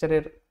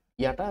স্ট্রাকচারের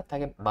ইয়াটা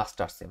থাকে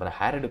মাস্টার্সে মানে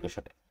হায়ার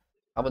এডুকেশনে,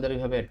 আমাদের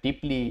ওইভাবে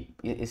ডিপলি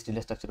স্টিল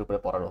স্ট্রাকচারের উপরে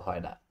পড়ানো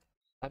হয় না।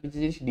 আমি যে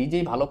জিনিস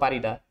নিজেই ভালো পারি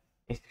না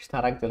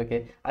তার একজনকে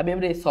আমি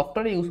এমনি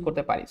সফটওয়্যারে ইউজ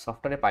করতে পারি,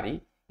 সফটওয়্যারে পারি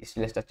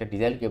স্টিল স্ট্রাকচার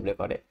ডিজাইন কিভাবে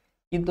করে,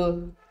 কিন্তু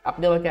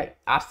আপনি আমাকে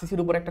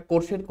আরসিসির উপর একটা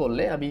কোশ্চেন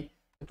করলে আমি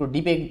একটু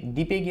ডিপে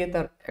ডিপে গিয়ে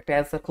তার একটা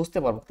অ্যান্সার খুঁজতে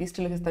পারবো,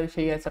 স্টিলের ক্ষেত্রে আমি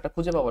সেই অ্যান্সারটা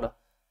খুঁজে পাবো না,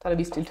 তাহলে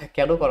আমি স্টিলটা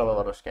কেন করাবো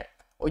মানুষকে?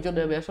 ওই জন্য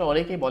আমি আসলে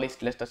অনেকেই বলে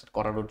স্টিল স্ট্রাকচার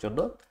করানোর জন্য,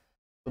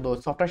 কিন্তু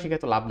সফটওয়্যার শিখে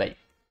তো লাভ নাই।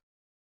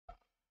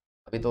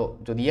 আমি তো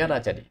যদি ইয়া না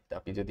জানি,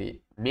 আপনি যদি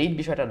মেইন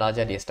বিষয়টা না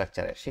জানি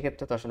স্ট্রাকচারের,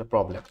 সেক্ষেত্রে তো আসলে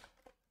প্রবলেম।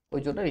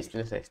 ওই জন্য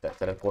স্টিল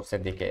স্ট্রাকচারের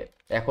কোর্সের দিকে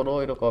এখনো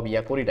এরকম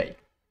ইয়া করি নাই,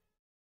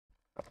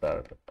 আপনার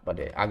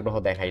মানে আগ্রহ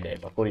দেখাই নাই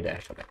বা করি নাই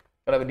আসলে,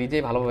 কারণ আমি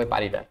নিজেই ভালোভাবে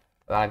পারি না,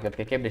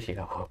 আরেকজনকে কেমনে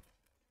শেখাবো?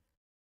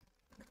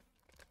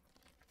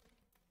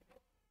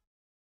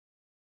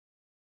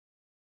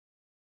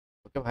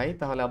 ওকে ভাই,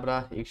 তাহলে আমরা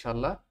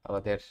ইনশাল্লাহ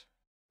আমাদের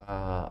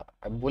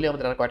আমি বলি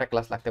আমাদের আর কয়টা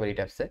ক্লাস লাগতে পারে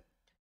ট্যাপসে,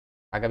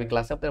 আগামী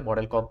ক্লাসে আপনার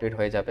মডেল কমপ্লিট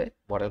হয়ে যাবে,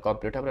 মডেল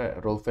কমপ্লিট আমরা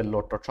রোফের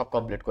লোড টোড সব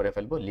কমপ্লিট করে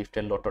ফেলবো,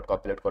 লিফটের লোড টোড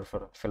কমপ্লিট করে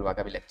ফেলবো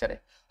আগামী লেকচারে,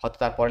 হয়তো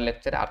তারপরের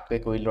লেকচারে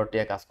আর্থকুয়েক উইল লোড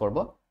নিয়ে কাজ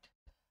করবো।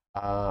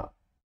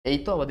 এই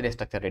তো আমাদের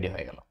স্ট্রাকচার রেডি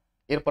হয়ে গেল।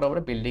 এরপর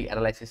আমরা বিল্ডিং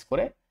অ্যানালাইসিস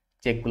করে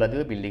চেকগুলো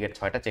দিবে, বিল্ডিং এর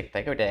 6টা চেক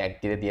থাকে ওইটা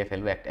একদিনে দিয়ে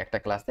ফেলবো একটা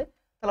ক্লাসে,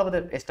 তাহলে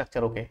আমাদের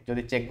স্ট্রাকচার ওকে।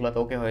 যদি চেকগুলোতে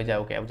ওকে হয়ে যায়,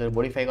 ওকে যদি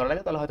মডিফাই করা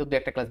লাগে তাহলে হয়তো দু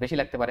একটা ক্লাস বেশি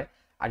লাগতে পারে,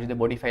 আর যদি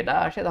মডিফাই না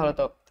আসে তাহলে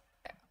তো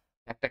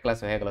একটা ক্লাস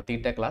হয়ে গেল,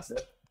 3টা ক্লাস।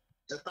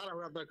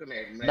 তাড়াহুড়া দরকার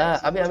নেই, না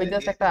আমি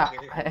জাস্ট একটা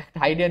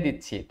আইডিয়া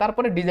দিচ্ছি,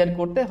 তারপরে ডিজাইন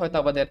করতে হয়তো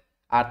আমাদের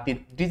আর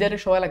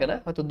ডিজাইনের সময় লাগে না,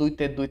 হয়তো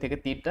দুই থেকে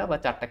 3টা বা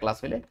 4টা ক্লাস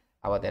হলে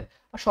আমাদের,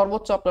 আর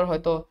সর্বোচ্চ আপনার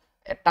হয়তো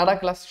টানা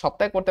ক্লাস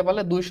সপ্তাহে করতে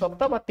পারলে 2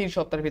 সপ্তাহ বা 3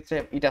 সপ্তাহের ভিতরে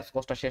ইটাস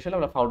কোর্সটা শেষ হলে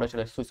আমরা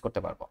ফাউন্ডেশনে সুইচ করতে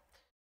পারবো।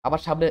 আবার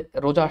সামনে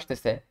রোজা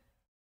আসতেছে,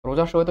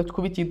 রোজার সময় তো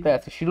খুবই চিন্তায়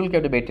আছে শিডিউল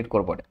কেমনে মেনটেন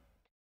করবো না,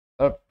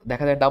 কারণ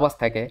দেখা যায় নামাজ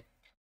থাকে,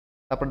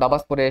 তারপর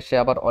নামাজ পড়ে এসে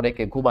আবার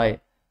অনেকে ঘুমায়,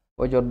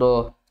 ওই জন্য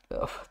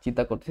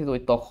চিন্তা করতেছি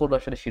ওই তখন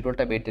আসলে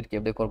শিডিউলটা মেনটেন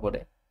কেমনে করবো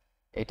না,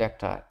 এটা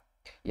একটা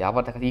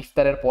আবার দেখা যায়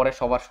ইফতারের পরে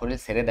সবার শরীর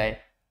ছেড়ে দেয়,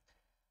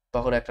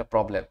 তখন একটা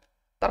প্রবলেম।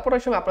 তারপর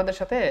ওই সময় আপনাদের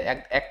সাথে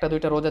একটা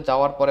দুইটা রোজা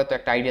যাওয়ার পরে তো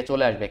একটা আইডিয়া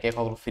চলে আসবে কে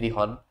কখন ফ্রি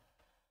হন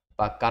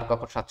বা কার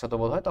কখন স্বাচ্ছন্দ্য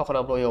বোধ হয়, তখন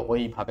আমরা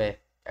ওইভাবে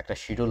একটা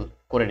শিডিউল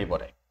করে নিব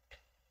না।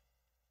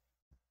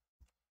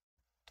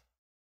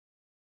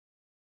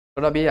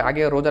 কারণ আমি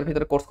আগে রোজার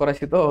ভিতরে কোর্স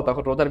করাইছি, তো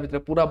তখন রোজার ভিতরে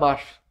পুরা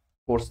মাস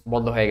কোর্স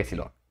বন্ধ হয়ে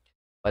গেছিল,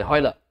 মানে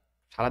হয় না,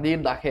 সারাদিন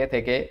না খেয়ে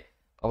থেকে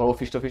আবার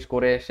অফিস টফিস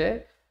করে এসে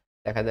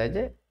দেখা যায়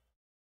যে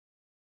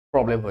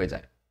প্রবলেম হয়ে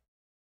যায়।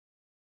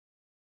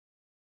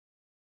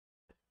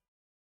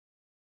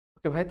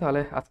 ওকে ভাই,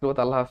 তাহলে আজকের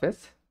মতো আল্লাহ হাফেজ।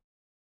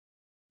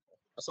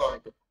 আসসালামু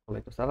আলাইকুম।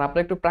 ওয়ালাইকুম আসসালাম। আপনি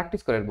একটু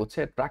প্র্যাকটিস করেন,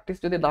 বুঝছেন, প্র্যাকটিস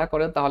যদি না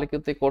করেন তাহলে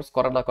কিন্তু এই কোর্স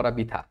করা না করা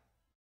বৃথা।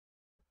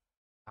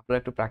 আপনারা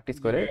একটু প্র্যাকটিস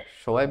করে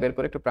সময় বের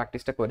করে একটু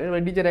প্র্যাকটিসটা করেন,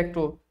 মানে নিজেরা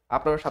একটু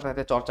আপনার সাথে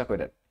সাথে চর্চা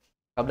করেন,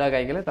 সামনে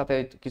আগাই গেলে তাতে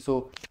কিছু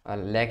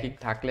ল্যাকিং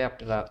থাকলে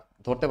আপনারা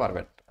ধরতে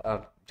পারবেন, আর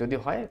যদি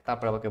হয়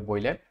তারপর আমাকে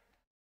বললেন।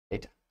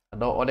 এটা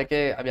অনেকে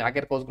আমি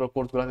আগের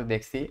কোর্সগুলোতে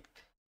দেখছি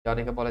যে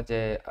অনেকে বলে যে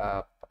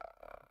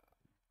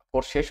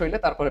কোর্স শেষ হইলে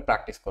তারপরে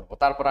প্র্যাকটিস করবো,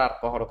 তারপর আর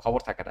কখনো খবর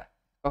থাকে না,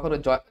 কখনো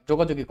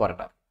যোগাযোগই করে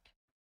না।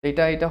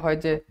 এটা হয়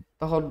যে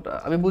তখন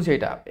আমি বুঝি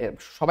এটা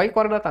সবাই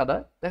করে না তা না,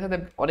 দেখা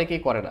যায়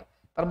অনেকেই করে না,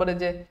 তার মানে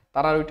যে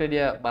তারা ওইটা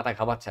নিয়ে মাথা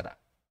ঘামাচ্ছে না,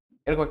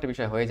 এরকম একটা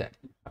বিষয় হয়ে যায়।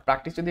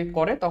 প্র্যাকটিস যদি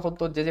করে তখন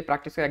তো যে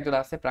প্র্যাকটিস করে একজন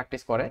আছে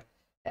প্র্যাকটিস করে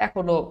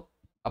এখনো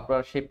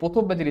আপনার সেই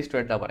প্রথম ব্যাচের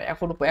স্টুডেন্ট আমার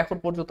এখন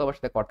পর্যন্ত আমার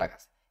সাথে কন্টাক্ট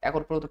আছে,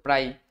 এখন পর্যন্ত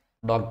প্রায়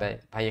নক দেয়,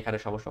 ভাই এখানে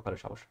সমস্যা ওখানে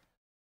সমস্যা।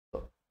 তো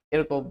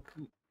এরকম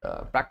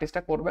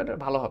প্র্যাকটিসটা করবেন,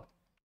 ভালো হবে।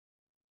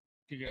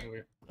 ঠিক আছে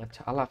ভাই।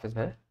 আচ্ছা, আল্লাহ হাফেজ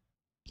ভাই।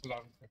 আল্লাহ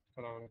হাফেজ।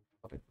 সালাম আলাইকুম।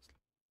 ওয়ালাইকুম আসসালাম।